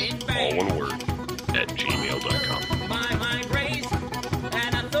thebeerphase, all one word, at gmail.com.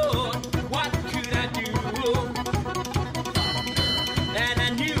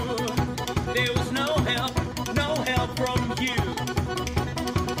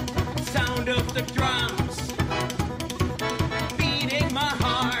 The drums beating my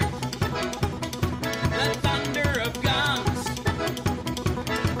heart, the thunder of guns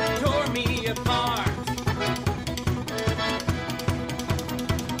tore me apart.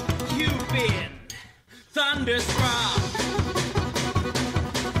 You've been thunderstruck.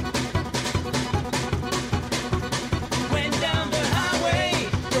 Went down the highway,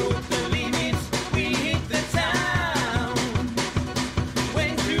 broke the limits, we hit the town.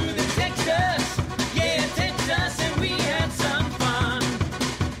 Went through the Texas, and we had some fun.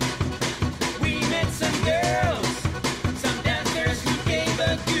 We met some girls, some dancers who gave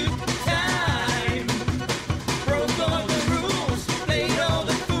a good time. Broke all the rules, played all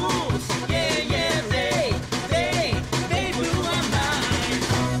the fools. Yeah, they blew my mind.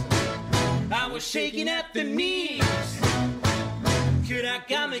 I was shaking at the knees. Could I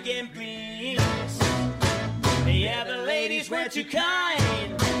come again, please? Yeah, the ladies were too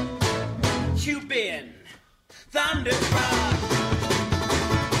kind. You've been thunderstruck,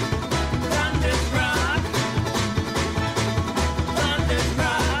 thunderstruck,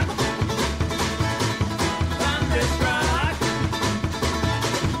 thunderstruck, thunderstruck.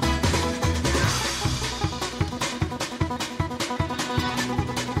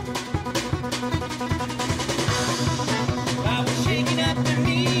 I was shaking at the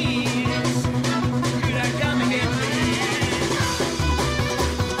knees. Could I come again, please?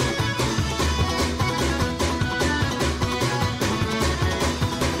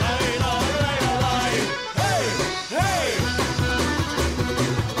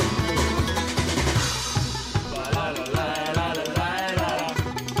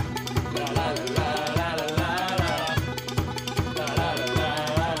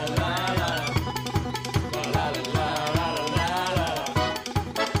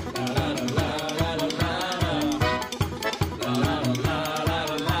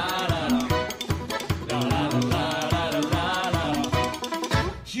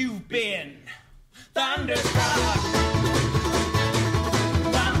 You've been thunderstruck,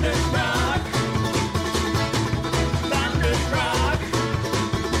 thunderstruck, thunderstruck,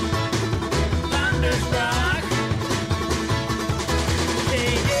 thunderstruck.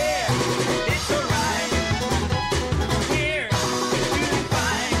 Yeah, it's alright. Here, it's doing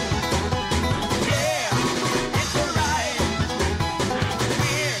fine. Yeah, it's alright.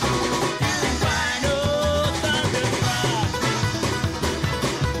 We're doing fine. Oh, thunderstruck.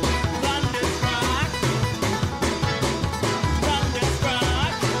 Thunderstruck,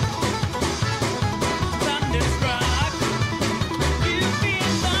 thunderstruck,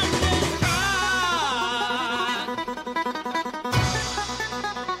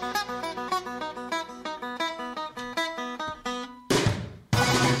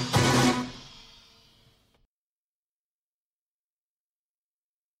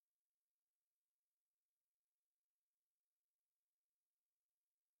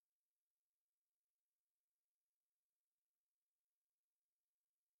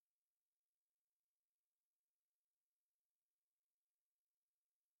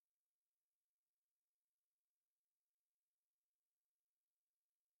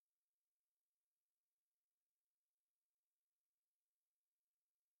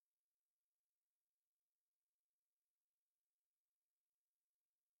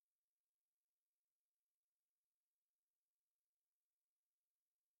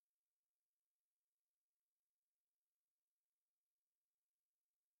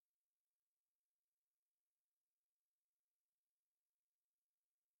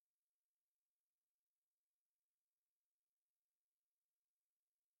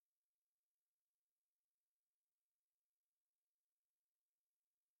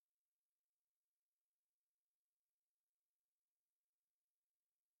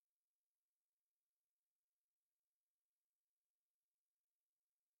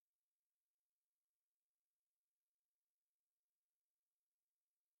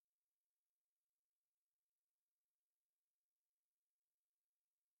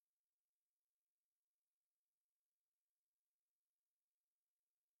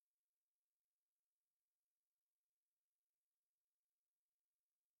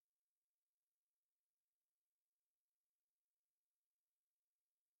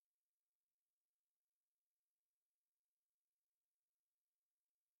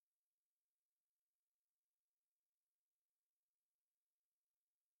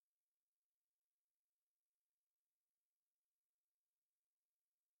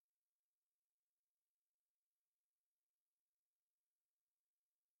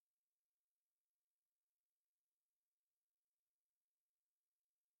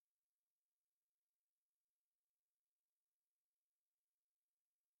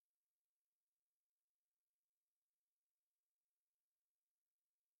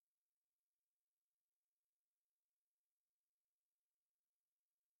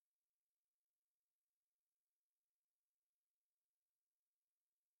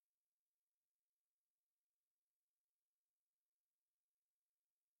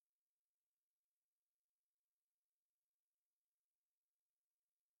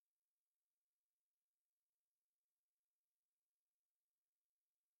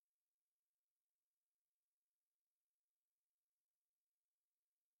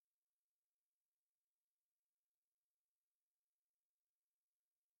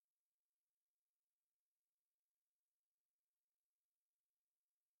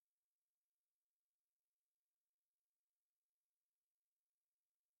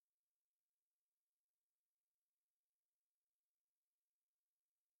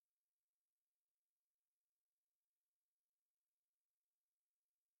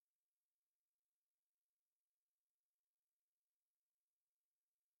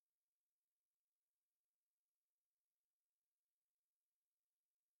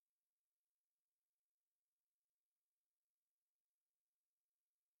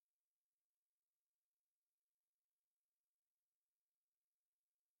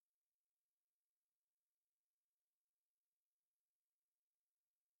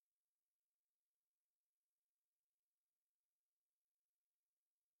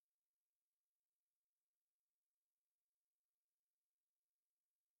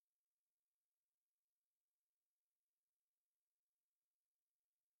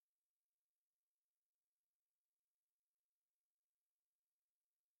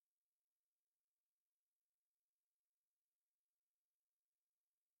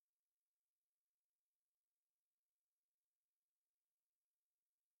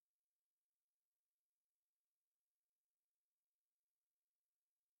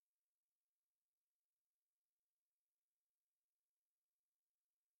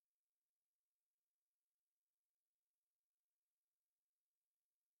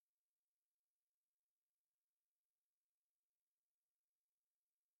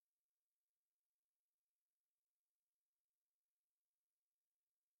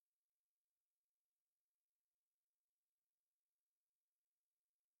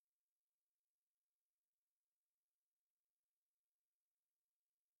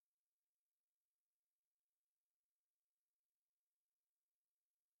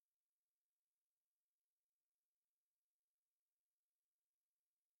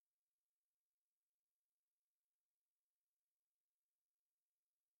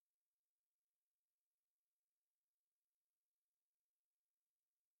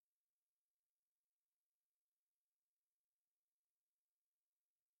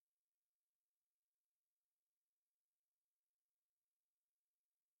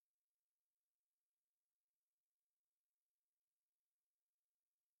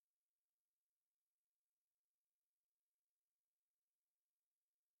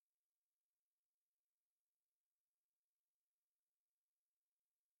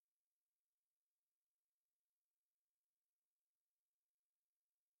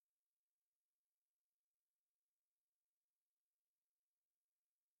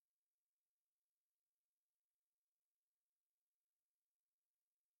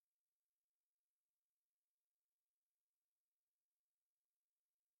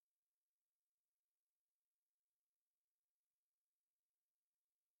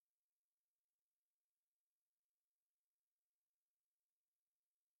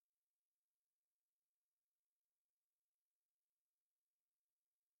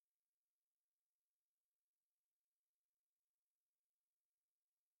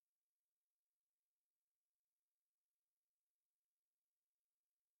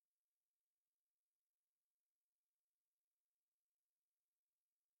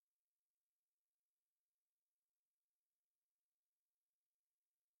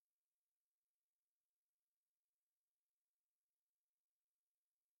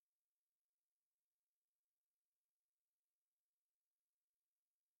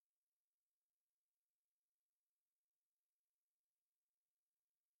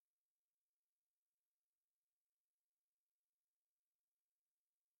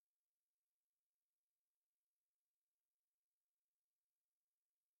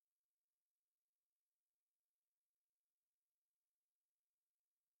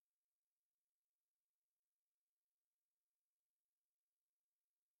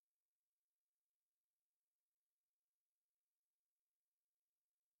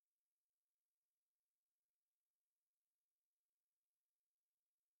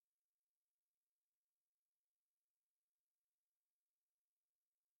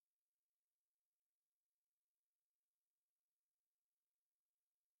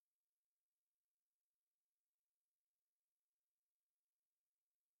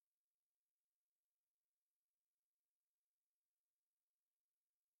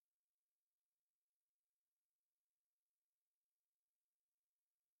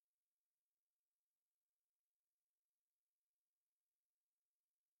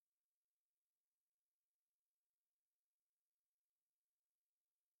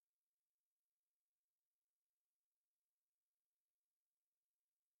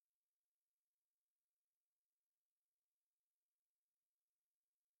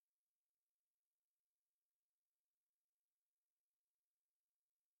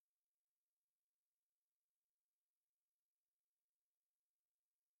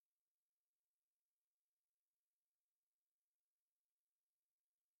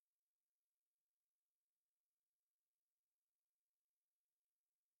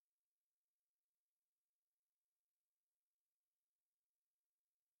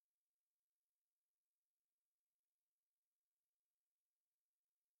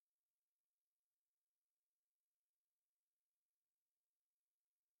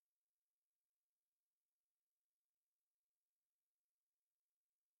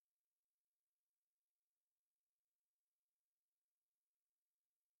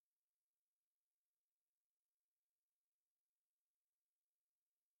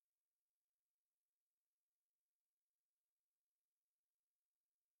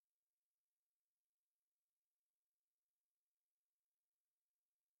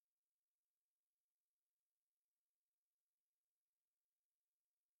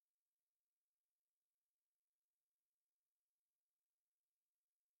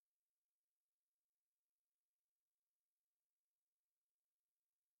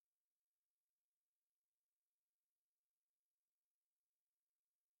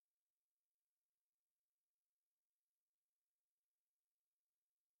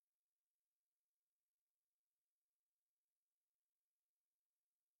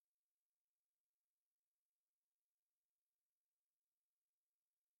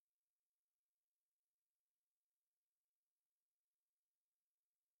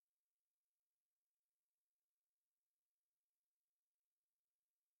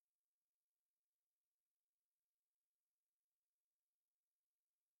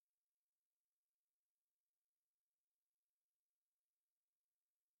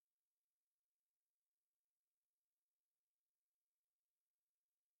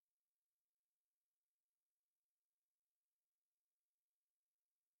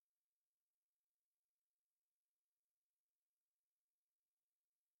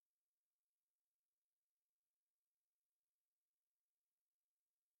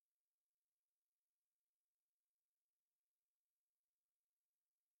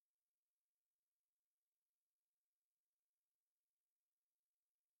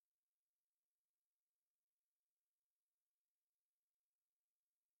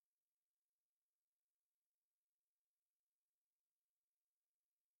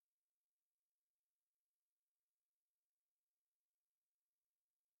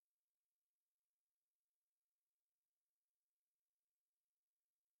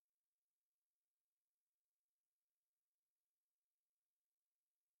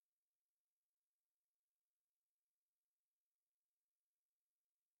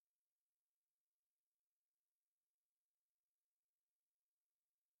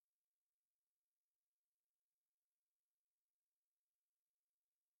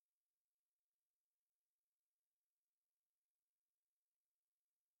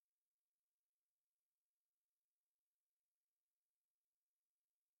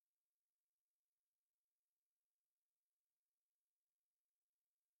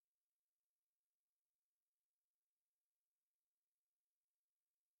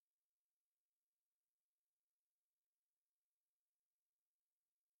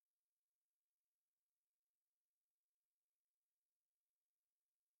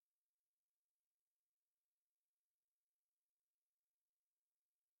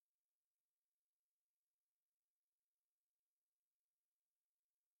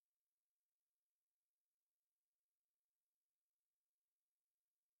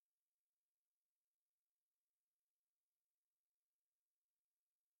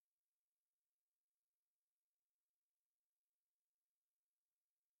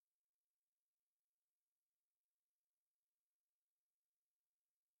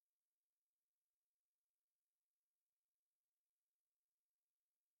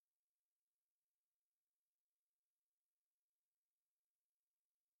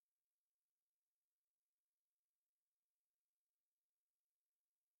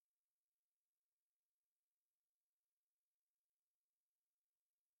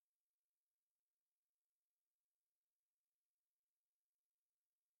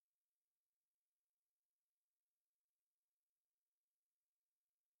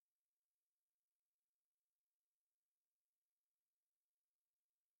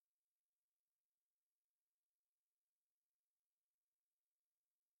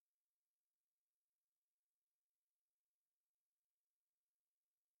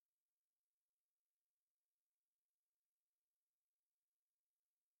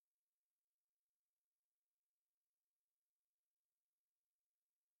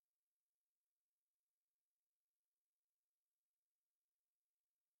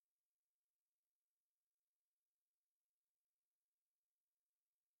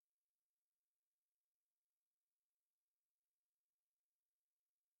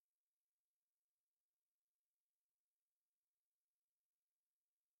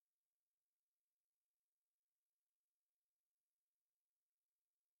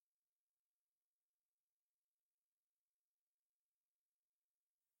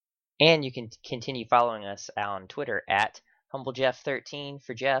 And you can continue following us on Twitter at HumbleJeff13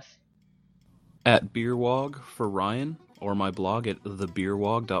 for Jeff. At Beerwog for Ryan, or my blog at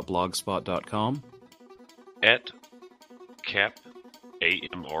thebeerwog.blogspot.com. At Cap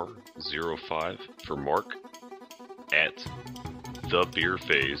AMR05 for Mark. At The Beer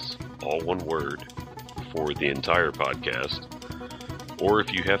Phase, all one word, for the entire podcast. Or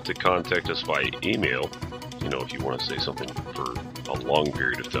if you have to contact us by email, if you want to say something for a long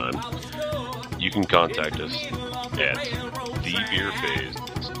period of time, you can contact us at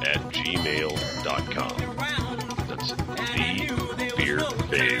thebeerphase@gmail.com. That's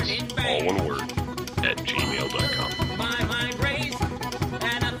thebeerphase, all one word, at gmail.com. My mind raced,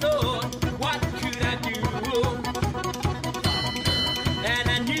 and I thought, what could I do? And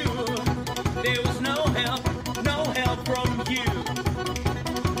I knew there was no help from you.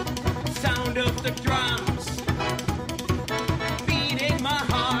 Sound of the drums beating my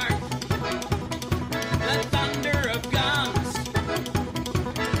heart, the thunder of guns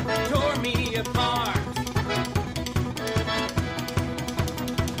tore me apart.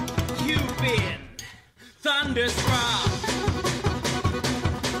 You've been thunderstruck.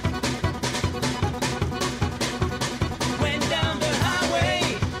 Went down the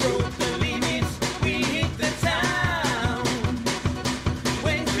highway, broke the limits, we hit the town.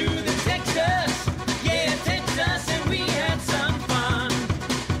 Went through the Texas, and we had some fun.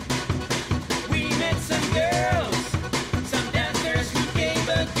 We met some girls, some dancers who gave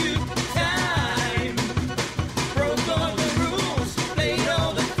a good time. Broke all the rules, played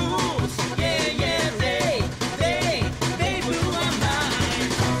all the fools, they blew my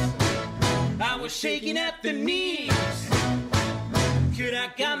mind. I was shaking at the knees. Could I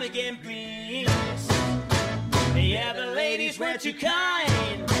come again, please? Yeah, the ladies were too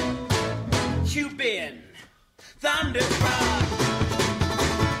kind. You've been thunderstruck,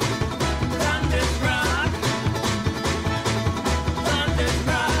 thunderstruck.